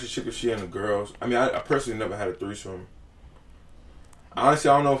 You gotta ask your chick if she and the girls. I mean, I personally never had a threesome. Honestly,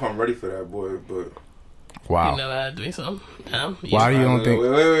 I don't know if I'm ready for that, boy. But Wow. You never had to do something? No? Why do you don't think?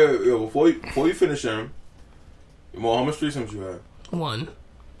 Wait. Yo, before you finish them, Mo, how much threesomes you had? One.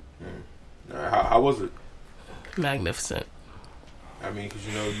 How was it? Magnificent. I mean, because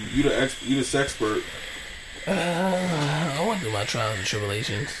you know you the sexpert. I went through my trials and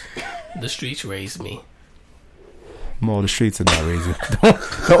tribulations. The streets raised me. Mo, the streets are not raising.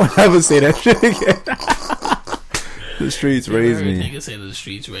 Don't ever say that shit again. The streets raised me. Niggas say the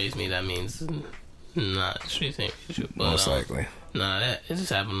streets raised me. That means nah, the streets ain't raised you. But, Most likely. Nah, it just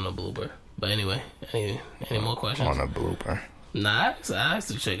happened on a blooper. But anyway, any more questions? On a blooper. Nah, I asked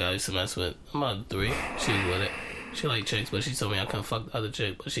the chick I used to mess with. I'm about 3. She was with it. She like chicks, but she told me I couldn't fuck the other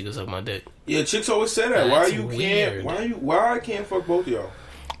chick, but she could suck my dick. Yeah, chicks always say that. That's Why you weird. can't? Why I can't fuck both of y'all?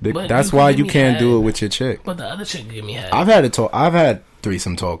 But That's you why can you give me can't head. do it with your chick. But the other chick gave me head. I've had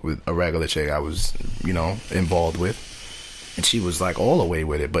threesome talk with a regular chick I was, involved with, and she was like all the way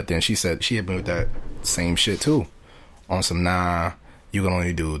with it. But then she said she had been with that same shit too, on some you can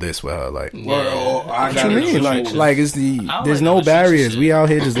only do this with her. Like, Well, I what got you mean? Like it's there's no barriers. We out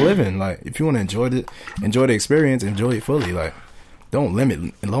here just living. Like, if you want to enjoy the experience, enjoy it fully. Like, don't limit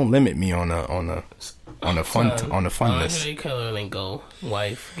me on the funness. Andre Kirilenko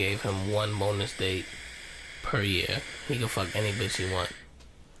wife gave him 1 bonus date per year. He can fuck any bitch he want,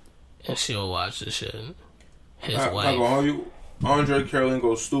 and she'll watch the shit. His wife. Andre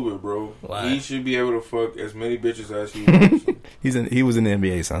Kirilenko's stupid, bro. Why? He should be able to fuck as many bitches as he wants. He was in the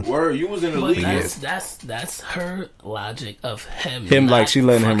NBA, son. Word, you was in the But league. that's her logic of him. Him, not like, she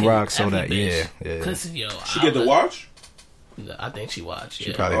letting him fucking rock so every that bitch. yeah. Cause She get to watch. I think she watched.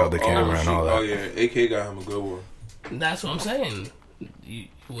 She Yeah. probably held the camera and all that. Oh yeah, AK got him a good one. That's what I'm saying.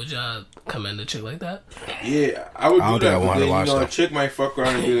 Would y'all commend a chick like that? Yeah, I would I don't do think I that. But wanted to then watch a that. chick might fuck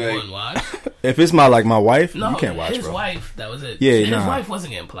around and be You like, wouldn't watch? If it's my wife, No, you can't watch, his bro. wife. That was it. Yeah, his nah. wife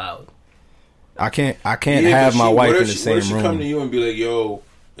wasn't getting plowed. I can't yeah, have but my she- wife what in if the she- same what if she come to room. you and be like, "Yo,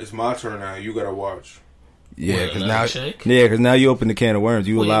 it's my turn now. You gotta watch." Yeah, With because another now, chick? now you open the can of worms.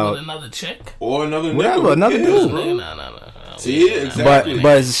 You Wait, allow, with another chick? Or another Whatever, nigga. another Who dude. cares, No, bro? no. See, exactly.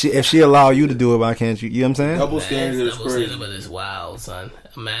 but if she allow you to do it, why can't you? You know what I'm saying? Double That's standard is double crazy. standard, but it's wild, son.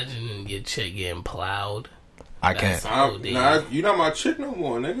 Imagine your chick getting plowed. I can't. You're not my chick no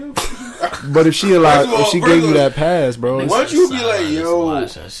more, nigga. But if she gave you that pass, bro, Why don't you be like, Silence, yo,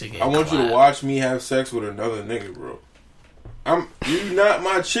 watching, she get I want you to clapped. watch me have sex with another nigga, bro. You not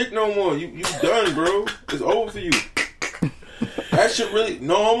my chick no more. You done, bro. It's over for you. That shit really,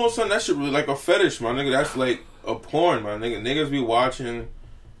 no homo, son. That shit really like a fetish, my nigga. That's like a porn, my nigga. Niggas be watching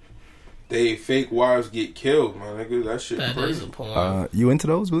they fake wives get killed, my nigga. That shit That is crazy. a porn. you into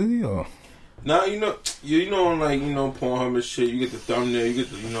those, Billy? Or Nah, you know, on like Pornhub and shit. You get the thumbnail. You get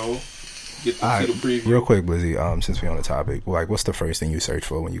the get to see the preview. real quick, Blizzy. Since we on the topic, like, what's the first thing you search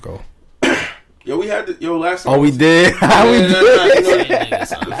for when you go? Yo, we had last time. Oh, we did. Yeah, we did. The Nigga,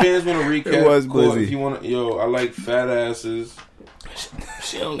 son. fans want to recap. It was Cool, Blizzy. if you want, I like fat asses.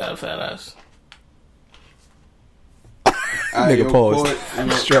 She don't got a fat ass. Nigga, pause. Court, I'm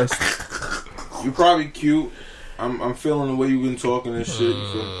stressed. You probably cute. I'm feeling the way you've been talking and shit. You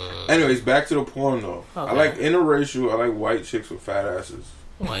feel? Anyways, back to the porn though. I Okay. like interracial. I like white chicks with fat asses.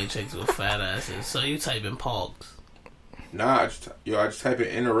 White chicks with fat asses. So you type in pogs. Nah, I just type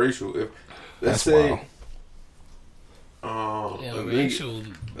in interracial. If let's That's say, Racial.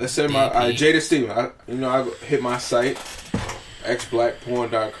 let's say my DP. Jada Steven. I hit my site,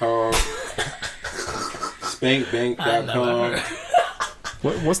 xblackporn.com, spankbank.com, I never heard.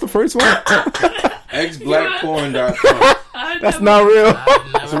 What's the first one? xblackporn.com. That's not real.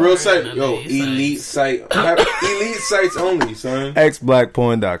 It's a real site. Yo, elite site. Elite sites only, son.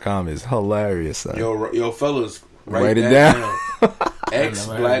 Xblackporn.com is hilarious, son. Yo, fellas, Write it that down.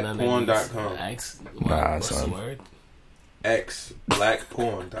 xblackporn.com. Nah, what's son. the word?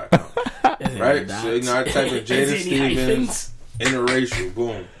 xblackporn.com. Is it Right? dots? So, I type in Is Jada it any Stevens, hyphens? interracial,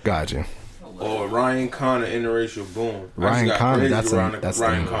 boom. Gotcha. Or Ryan Connor, interracial, boom. I Ryan just got Connor, crazy that's around that's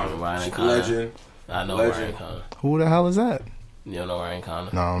Ryan the- Connor. Ryan Connor. Legend. I know Legend. Ryan Connor. Who the hell is that? You don't know Ryan Connor?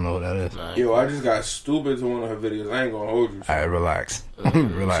 No, I don't know who that is. Nah, Yo, I just got stupid to one of her videos. I ain't gonna hold you. All right, relax. I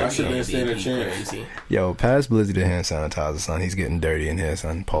Relax. should have stand a DP chance. crazy. Yo, pass Blizzy the hand sanitizer, son. He's getting dirty in here,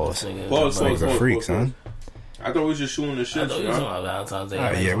 son. Pause. Nigga, Pause, like- Nigga's a freak, son. I thought we was just shooting the I shit. thought you was son. on Valentine's Day.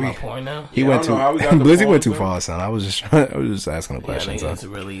 Ah, yeah, we we- porn now. He Yeah, went I too. don't know how we got the Blizzy went pause, too man. far, son. I was just asking a Yeah, question, nigga, son. it's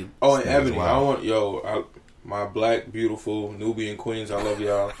really. Oh, and This nigga's Ebony. wild. I want my black, beautiful Nubian queens. I love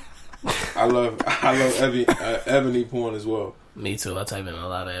y'all. I love Ebony porn as well. Me too. I type in a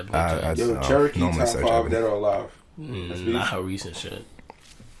lot of Ebony I joints. Yo, Cherokee normally top search 5 Ebony. dead or alive. Not her recent shit.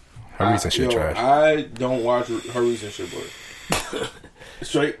 Her recent shit Yo, trash. I don't watch her recent shit, but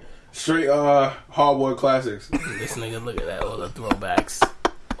straight hardboiled classics. This nigga, look at that. All the throwbacks.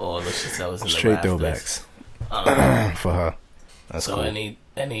 All the shit that was in Straight the rafters. throwbacks for her. That's So cool. any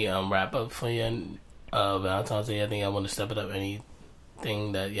wrap up for your Valentine's Day? I think I want to step it up.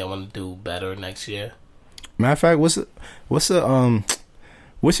 Anything that y'all want to do better next year? Matter of fact, what's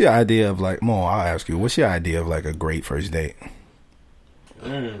your idea of like? Mo, I'll ask you. What's your idea of like a great first date?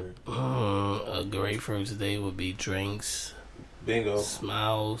 A great first day would be drinks, Bingo.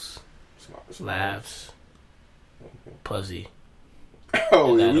 smiles, laughs, pussy.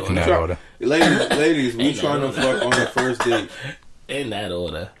 Oh, yeah, we In can that try. order. Ladies, we In trying to that order. fuck on the first date. In that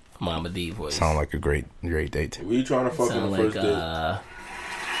order, Mama D voice. Sound like a great date. We trying to fuck on Sound the like first date. a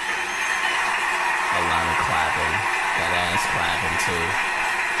lot of clapping. That ass clapping too.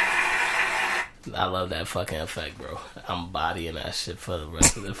 I love that fucking effect, bro. I'm bodying that shit for the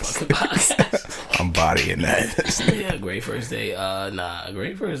rest of the fucking podcast. I'm bodying that. Yeah, great first day. A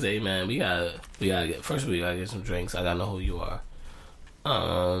great first day, man. We gotta get some drinks. I gotta know who you are.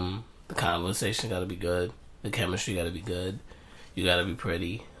 The conversation gotta be good. The chemistry gotta be good. You gotta be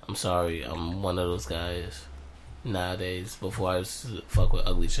pretty. I'm sorry, I'm one of those guys nowadays. Before I used to fuck with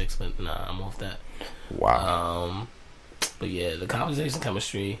ugly chicks, but nah, I'm off that. Wow. But yeah, the conversation,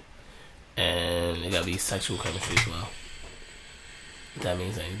 chemistry, and it gotta be sexual chemistry as well. If that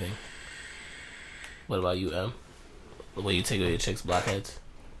means anything. What about you, M? Will you take away your chicks' blockheads?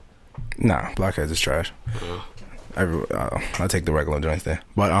 Nah, blockheads is trash. I take the regular joints there,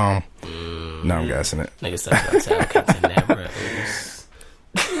 but now I'm gassing it. Niggas stuff like that. Captain Never.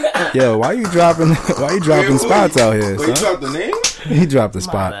 Yo, why you dropping spots out here, Wait, you son? dropped the name? He dropped the My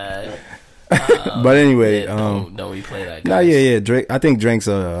spot. bad. But anyway, Yeah, don't replay that. nah, Guys. yeah. Drink. I think drinks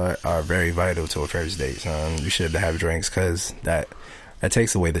are very vital to a first date, son. You should have drinks because that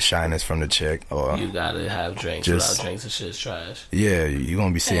takes away the shyness from the chick. Or You gotta have drinks. Just- Without drinks, the shit's trash. yeah, you're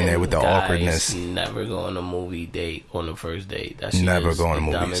gonna be sitting there with the Guys awkwardness. Never go on a movie date on the first date. That shit Never is go on a the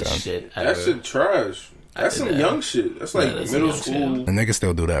movie, dumbest son. shit That ever. shit trash. That's did some that. young shit. That's like Yeah, that's middle some young school. shit. The niggas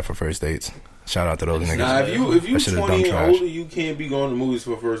still do that for first dates. Shout out to those niggas. Nah, if you That shit is 20 dumb and trash. older, you can't be going to movies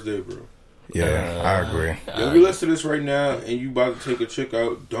for first date, bro. Yeah, I agree. Yo, if you listen to this right now and you about to take a chick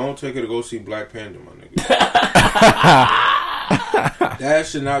out, don't take her to go see Black Panther, my nigga. That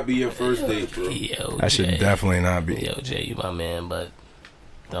should not be your first date, bro. Yo, That should Jay. definitely not be. Yo, Jay, you my man, but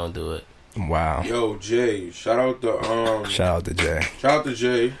don't do it. Wow. Yo, Jay, shout out to Shout out to Jay.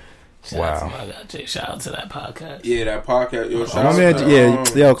 Jay. Shout Wow. out to my guy, Jay. Shout out to that podcast. Yeah, that podcast. Yo, shout My out man,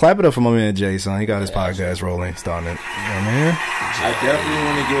 to, yo, clap it up for my man Jay, son. He got his podcast rolling, starting it. You know what I mean? I definitely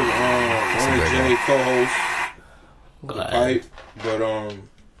want to give one of Jay co-hosts Go the ahead. pipe, but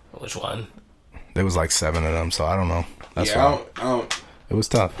Which one? There was like 7 of them, so I don't know. That's yeah, fine. I don't. It was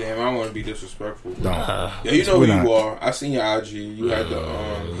tough. Damn, I don't want to be disrespectful. No. Yeah, you know We're who not. you are. I seen your IG. You had the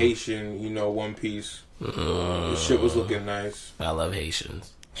Haitian, One Piece. The shit was looking nice. I love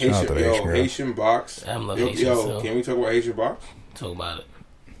Haitians. Shout out to the Haitian girl. Haitian box. I love Yo, Haitians, so. can we talk about Haitian box? Talk about it.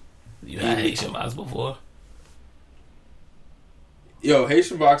 You had Haitian box before? Yo,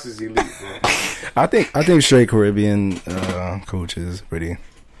 Haitian box is elite, bro. I think straight Caribbean coach is pretty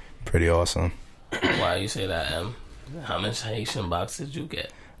awesome. Why you say that, M? How much Haitian box did you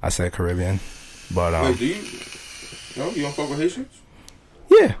get? I said Caribbean, but Wait, do you? No, you don't fuck with Haitians?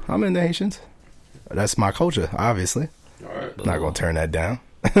 yeah, I'm into Haitians. That's my culture, obviously. All right. Not gonna turn that down.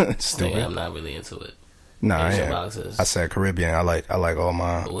 Stupid. Yeah, I'm not really into it. Nah, Haitian yeah. boxes. I said Caribbean. I like all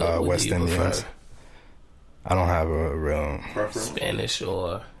my What West do you Indians. prefer? I don't have a real. Preference. Spanish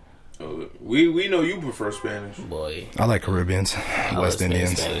or We know you prefer Spanish. boy? I like Caribbeans, I West would say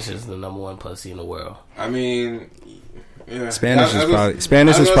Indians. Spanish is the number one pussy in the world. I mean, yeah. Spanish I is was- probably I was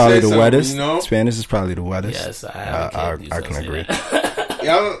Spanish is gonna probably say the something, wettest. you know? Spanish is probably the wettest. Yes, I have a kid. I can agree.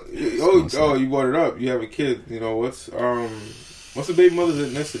 Yeah, you brought it up. You have a kid. What's the baby mother's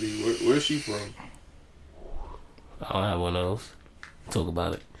ethnicity? Where's she from? I don't have one of those. Talk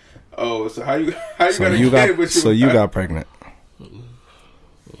about it. Oh, so how you So got a you kid? got but so you got pregnant. You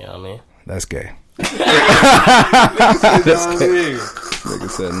know what I mean? That's gay. Nigga Nigga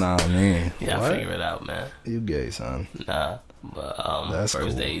said, nah, man. Yeah, What? figure it out, man. You gay, son. Nah. But That's first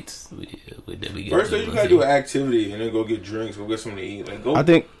cool. dates, we did. We get First date, you gotta do an activity and then go get drinks, go get something to eat. Like go. I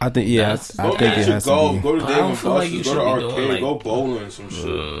think, yeah, That's- I Go think get it your has golf, to be. go to I Dave don't and feel like Buster's, you go to should be doing, arcade, like- go bowling, some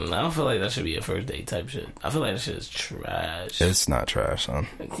shit. I don't feel like that should be a first date type shit. I feel like that shit is trash. It's not trash, son.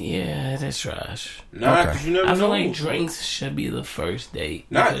 Yeah, it is trash. Nah, Okay. cause you never I feel know. like drinks should be the first date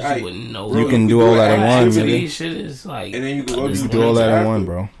Not- because I- you wouldn't know. bro, You can we do all that in one, activity, nigga. Shit is like, And then you can go this do is Do all that in after. one,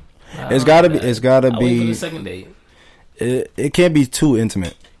 bro. I It's don't gotta know be. that. It's gotta I wait for the be. second date. It can't be too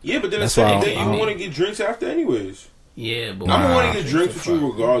intimate. Yeah, but then the That's second why date, you I- want to get drinks after anyways. Yeah, but I'm gonna want Nah. to get drinks with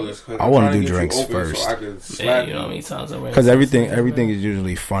you regardless. 'Cause I I'm wanna trying do get you drinks open first. So I can Yeah, slap you know how many times I ran Because into everything something, is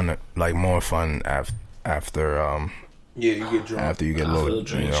usually fun, like more fun after Yeah, you get drunk. after you get I feel loaded. You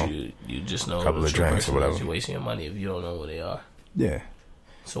drinks, know, you just know couple the of true drinks or person is. whatever. You're wasting your money if you don't know who they are. yeah,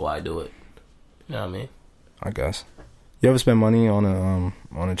 So why do it? You know what I mean? I guess. You ever spend money on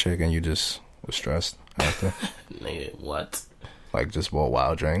a chick and you just was stressed after, Nigga, what? like just bought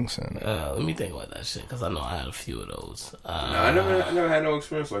wild drinks and Let me think about that shit because I know I had a few of those. Nah, I never had no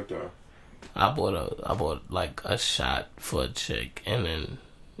experience like that. I bought like a shot for a chick, and then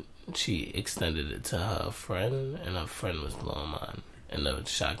she extended it to her friend, and her friend was blowing mine, and the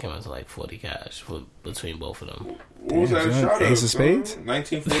shot came out to like 40 cash for between both of them. What was that a son, shot Ace of son? Spades?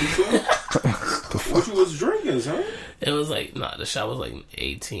 1942? What you was drinking, son? It was like the shot was like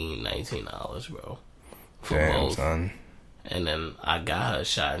 $18-$19, bro, for damn, both. son. And then I got her a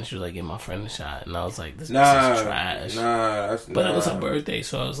shot, and she was like, "Give my friend a shot," and I was like, "This Nah, is trash." That's But it was her nah. birthday,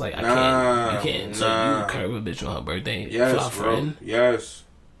 so I was like, Nah, you can't. So nah. you curb a bitch on her birthday for Yes, her bro. friend? Yes.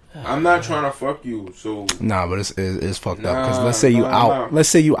 I'm not trying to fuck you, so Nah, but it's fucked up because Nah, let's say you nah, out. nah. Let's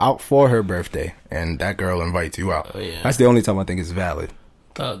say you out for her birthday and that girl invites you out. Oh, yeah. That's the only time I think it's valid.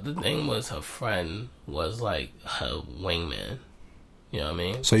 The thing was, her friend was like her wingman. You know what I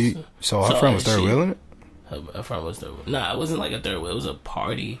mean? So her friend was third she- wheeling it. Her friend was third. Nah, it wasn't like a third wheel. It was a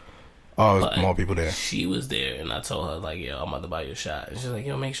party. Oh, it was But more people there. She was there, and I told her like, "Yo, I'm about to buy you a shot." And she's like,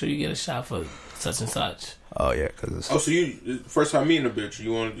 "Yo, make sure you get a shot for such and such." Oh yeah, because it's oh, so you first time meeting a bitch,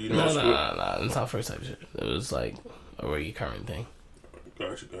 you know? No, it's not first type shit. It was like a recurring thing.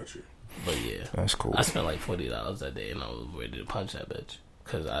 Got you. But yeah, that's cool. I spent like $40 that day, and I was ready to punch that bitch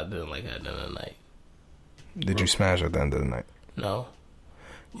because I didn't like her at the end of the night. Did you smash at the end of the night? No,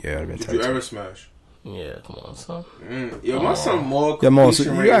 Yeah, I've been Did you texting. ever smash? yeah, come on, son. Yo, my son more. Yeah, Mo, so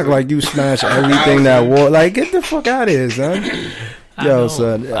completion you act rate like you smash everything that war. Like, get the fuck out of here, son. I Yo, know,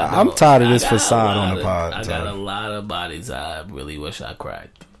 son, I I'm know. tired of I this got a facade lot on the of- pod. I got son. a lot of bodies I really wish I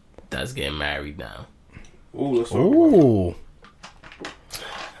cracked. That's getting married now. Ooh, let's talk about it. Ooh,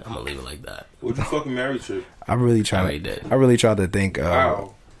 I'm gonna leave it like that. Would you fucking marry chick? I really already tried. did. I really tried to think.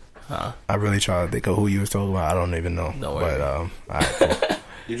 Wow. I really tried to think of who you was talking about. I don't even know. Don't worry. But all right, cool.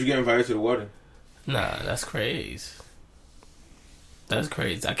 Did you get invited to the wedding? Nah, that's crazy. That's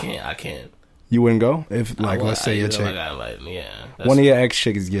crazy. I can't. You wouldn't go if, like, I- let's say I- your you know, I chick, got invited. Yeah, one of your ex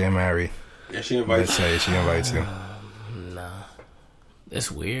chicks is getting married. Yeah, she invited Let's say she invites you, Nah, it's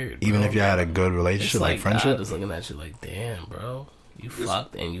weird. even bro. if you had a good it's relationship, like God friendship. is looking at you like, damn, bro, you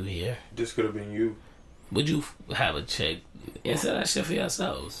fucked and you here. This could have been you. Would you have a chick answer that shit for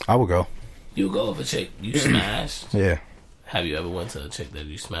yourselves? I would go. You go with a chick you smashed. Yeah. Have you ever went to a chick that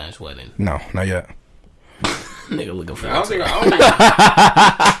you smashed wedding? No, not yet. Nigga looking for I don't it. think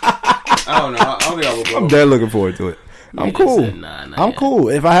I don't know. I don't think I would go. I'm dead looking forward to it. I'm Nigga cool. said, nah, not I'm yet. cool.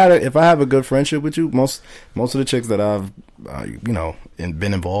 If I have a good friendship with you, most of the chicks that I've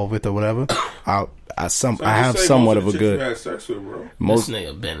been involved with or whatever, I have somewhat of a You good had sex with, bro. most This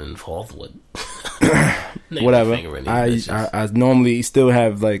nigga been involved with Nigga whatever. fingering these bitches. I normally still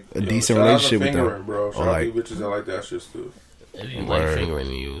have like a Yo, decent shout out to relationship with fingering, them. bro. Shout Or out like to bitches that like that shit too. If you like Word.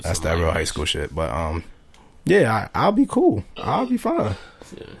 fingering you, that's some that real like high that school shit. shit. But yeah, I'll be cool. I'll be fine.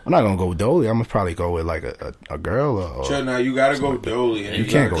 Yeah. I'm not gonna go with Dolly. I'm gonna probably go with like a girl or Chill, now you gotta go dolly. And You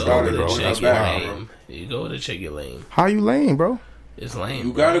can't gotta go start dolly, it bro. with That's her Chick, back, you bro. lame. You go with a chick, you lame. how you lame, bro? It's lame.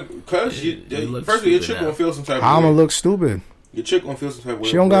 You bro. gotta, cause You look first your stupid chick now. gonna feel some type I'm of gonna way. look stupid. Your chick gonna feel some type of way.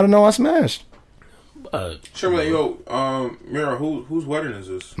 She don't gotta know I smashed. Sure, like, yo, Mira, whose wedding is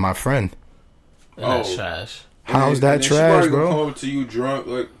this? My friend. And that's Oh. trash. How's And that then she trash, probably gonna bro? come over to you drunk,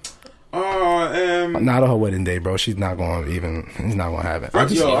 like, Not on her wedding day, bro. She's not gonna even. He's not gonna have it. I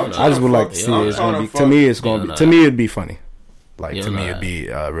just, Yo, I'm I just trying would to like fuck- to see I'm it. It's trying gonna to be to me. It's gonna fuck- be to me. It'd be funny. Like You to me, know it'd be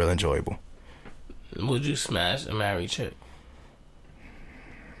real enjoyable. Would you smash a married chick?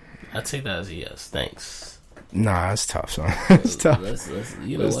 I take that as a yes. Thanks. Nah, it's tough, son. It's tough.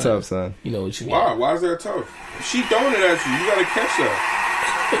 You know It's what? tough, son. You know what you Why? got. Why is that tough? If she throwing it at you, you gotta catch that.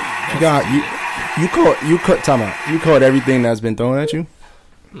 You got you caught time out. You caught everything that's been thrown at you.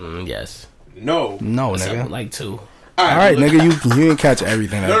 Yes. No. No, Something nigga. like two. All right, nigga, you didn't catch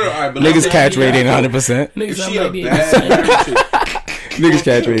everything. No, all right, but niggas let's catch say- rate ain't 100%. Niggas, If she I'm a 98%. bad chick, Niggas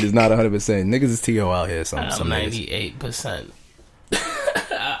catch rate is not 100%. Niggas is TO out here. Some I'm niggas. 98%.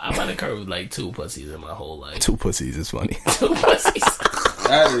 I might have curved like 2 pussies in my whole life. 2 pussies is funny. 2 pussies.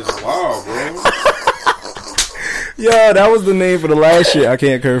 that is wild, bro. Yo, that was the name for the last shit. I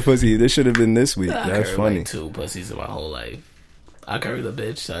can't curve pussy. This should have been this week. I That's curved funny. like 2 pussies in my whole life. I curved a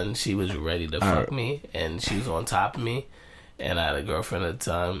bitch, son. She was ready to fuck me, and she was on top of me. And I had a girlfriend at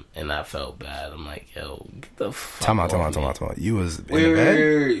the time, and I felt bad. I'm like, yo, get the fuck Time off me. out. You was in Wait, the bed?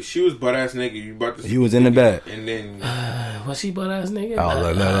 wait. She was butt ass naked. You about to? You was in the bed. And then Was she butt ass nigga? Oh,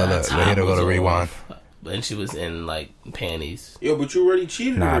 look. Top We're here to go was to off. rewind. And she was in like panties. yo, but you already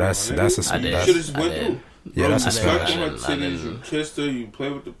cheated. Nah, already, that's my a nigga. I sweet. did. You That's, should have just I went did. through. yeah, that's a You smash. sucked on her I titties. didn't. You kissed her. You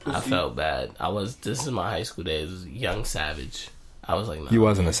played with the pussy. I felt bad. This is my high school days. Young savage. I was like, nah. You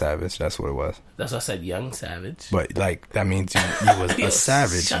wasn't a savage. That's what it was. That's why I said young savage. But like that means you was Yo, a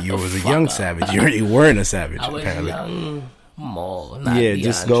savage. shut You the was a fuck young up. savage. You weren't a savage. I was Apparently. young Maul. Not Yeah,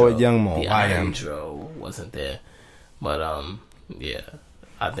 just go with Deandro. young Maul. I am. Deandro wasn't there. But yeah.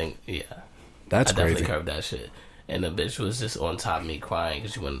 I think That's I definitely crazy. curved that shit. And the bitch was just on top of me crying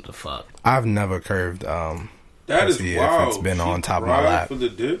because she wanted to fuck. I've never curved. That is pussy if wild. it's been She on top of my cried lap. for the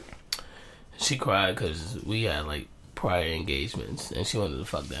dick. She cried because we had like prior engagements and she wanted to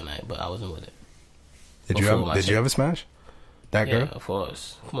fuck that night, but I wasn't with it. Did you Before ever? my Did you shit. ever smash that Yeah, girl? of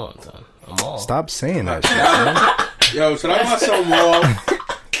course. Come on, son. I'm all. Stop saying that shit. Man. Yo, should I want some more?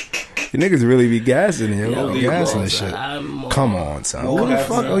 You niggas really be gassing, yo. Yo, Be gassing come on, this son. shit. I'm Come all- on, son. More Who the gassing,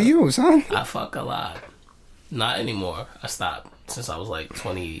 fuck son. are you, son? I fuck a lot. Not anymore. I stopped. Since I was like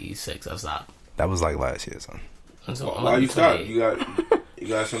 26, I stopped. That was like last year, son. And so I'm Why like you stopped? 28. You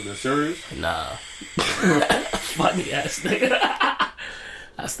got something serious? Nah. Funny ass nigga.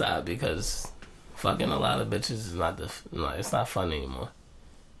 I stopped because fucking a lot of bitches is it's not fun anymore.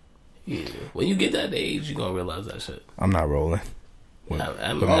 Yeah. When you get that age, you gonna realize that shit. I'm not rolling.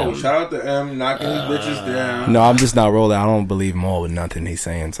 Oh, shout out to M knocking these bitches down. No, I'm just not rolling. I don't believe more with nothing he's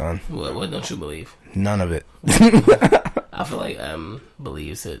saying, son. What don't you believe? None of it. I feel like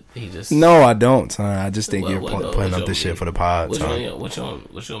believes it. He just No, I don't, son. I just think What- you're what- putting what up you this shit believe? for the pod, What son. you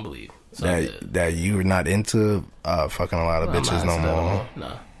don't believe? So That you're not into fucking a lot of bitches no more.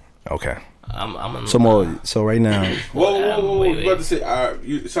 No, Okay. I'm So right now, Whoa. Wait, You about to say?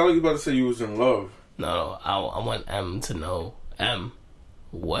 You sound like you about to say you was in love. No, I want M to know. M,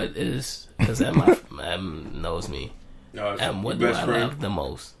 what is... Because M knows me. No, M, what your do best I friend. love the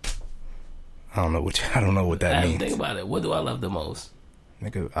most? I don't know what that M, means. think about it. What do I love the most?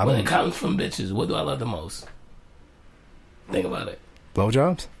 Nigga, I When it don't comes from bitches, what do I love the most? Think about it.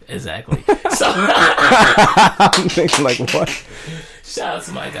 blowjobs. Exactly. So, I'm thinking like what? shout out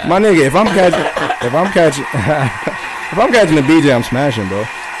to my guy. My nigga, if I'm catching the BJ, I'm smashing, bro.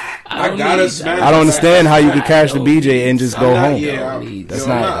 I gotta smash. I don't understand how you can catch the BJ and just go I'm not- home. yeah, That's yo,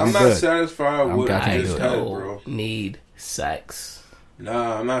 not- I'm I'm not good. satisfied with can't just do it. head, bro. Need sex.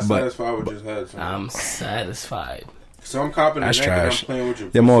 Nah, I'm not But- satisfied with just head. son. I'm satisfied. So I'm copping the That's neck and I'm trash. playing with your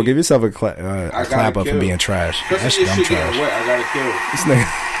Yeah, Mo, pussy. give yourself a gotta clap up for kill. being trash. Especially That's this dumb shit trash. getting wet, I gotta kill.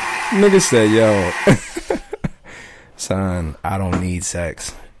 This nigga said, yo, son, I don't need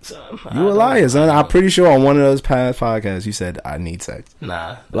sex. So, You a liar, son. I'm pretty sure on one of those past podcasts you said I need sex.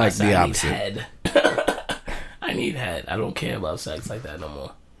 Nah. Like I said the I opposite. Need head. I need head. I don't care about sex like that no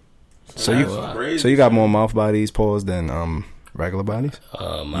more. So That's crazy. you got more mouth bodies, paws than regular bodies?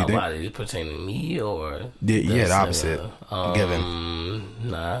 My think? body is pertaining to me or Yeah, the opposite. Given.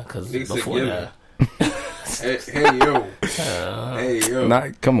 Nah, because Nigga said before given. that, Hey yo.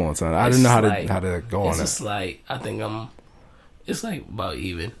 Not, come on, son. I didn't know how to go on it's it. just like I think it's like about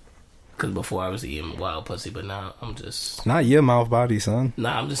even. Because before I was eating wild pussy, but now I'm just Not your mouth body, son.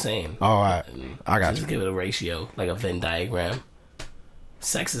 I'm just saying. All right, I got Just you. give it a ratio, like a Venn diagram.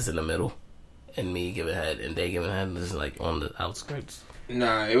 Sex is in the middle, and me giving head, and they giving head is like on the outskirts.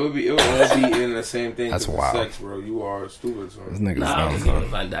 Nah, it would all be in the same thing. That's 'cause of wild. Sex, bro. You are stupid, This son. nigga's Nah, I'm dumb, just giving a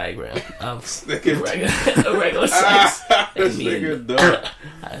son. Venn diagram. I'm Nigga. a regular sex. This and me nigga and dumb.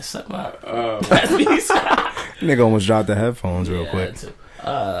 I suck my. Oh. That's me. Nigga almost dropped the headphones real Yeah, quick. too.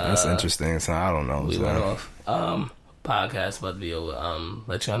 That's interesting, son. I don't know. We son. went off. Podcast about to be over.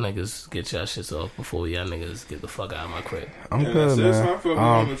 Let y'all niggas get y'all shits off before y'all niggas get the fuck out of my crib. I'm And good, that's it. man. I feel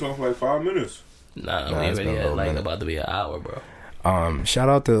like we've been talking for like 5 minutes. Nah, we it's already been a had little like minute. about to be an hour, bro. Shout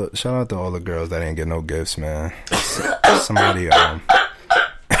out to all the girls that didn't get no gifts, man. Somebody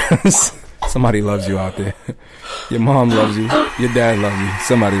somebody loves you out there. Your mom loves you. Your dad loves you.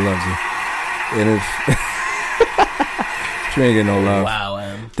 Somebody loves you. And if you ain't get no love,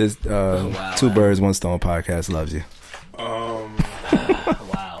 Wow, this Wow. Two Birds One Stone podcast loves you.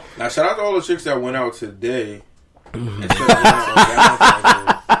 Wow. Now, shout out to all the chicks that went out today. Instead of going out on Valentine's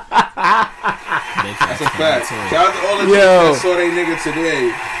Day. That's a fact. Shout out to all the chicks that saw they nigga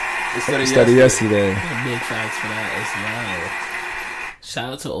today instead of yesterday. Big facts for that as well.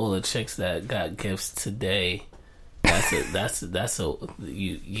 Shout out to all the chicks that got gifts today. That's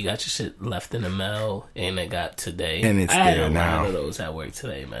you got your shit left in the mail and it got today. And it's I had there a now. lot of those at work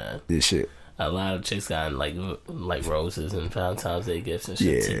today, man. This shit. A lot of chicks got like roses and Valentine's Day gifts and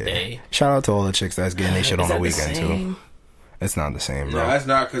shit today. Shout out to all the chicks that's getting their shit on Is the that weekend same? too. It's not the same, bro. No, that's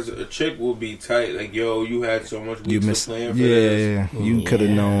not, because a chick will be tight. Like, yo, you had so much You weeks missed. to plan for this. Yeah. You could have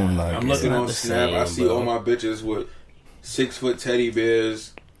known. Like, I'm looking not on the Snap. I same, see bro. all my bitches with 6-foot teddy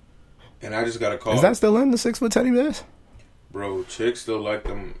bears, and I just got a call. is that still in the 6-foot teddy bears? Bro, chicks still like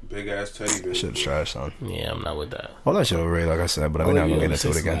them big ass teddy bears. Shit's trash, son. Yeah, I'm not with that. All that shit was great, like I said, but we're not gonna get into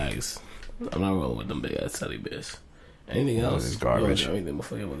it again. Flags. I'm not rolling with them big ass teddy bears. Anything else? It's garbage. Anything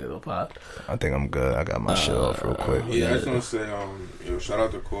before you get a pot? I think I'm good. I got my shit off real quick. Yeah, I just want to say, yo, shout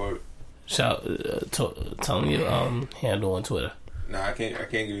out to Court. Tell me your handle on Twitter. Nah, I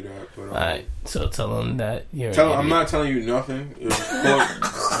can't give you that. But, Alright, so tell them that you're. Tell him I'm not telling you nothing. Yo,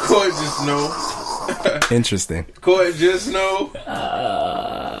 Court just know. Interesting. Court just know.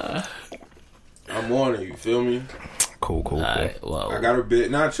 I'm on it. You feel me? Cool. Alright, well. I got a bit.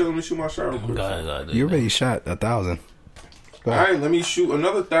 Nah, chill. Let me shoot my shot real quick. Go ahead, You already shot 1,000. All right, let me shoot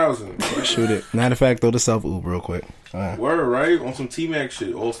another 1,000. Shoot it. Matter of fact, throw the self oop real quick. All right. Word, right? On some T-Mac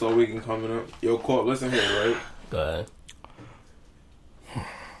shit. All-Star Weekend coming up. Yo, Court, listen here, right? Go ahead.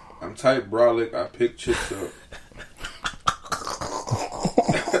 I'm type brolic. I pick chicks up.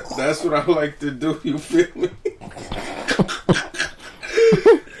 That's what I like to do. You feel me?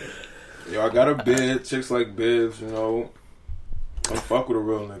 Yo, I got a bid. Chicks like bids, you know. Come fuck with a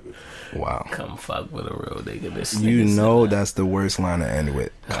real nigga. Wow. Come fuck with a real nigga. This You nigga know said that's the worst line to end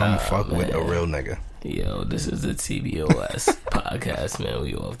with. Come fuck with a man. real nigga. Yo, this is the TBOS podcast, man.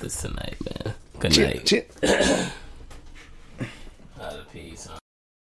 We off this tonight, man. Good night. Chit.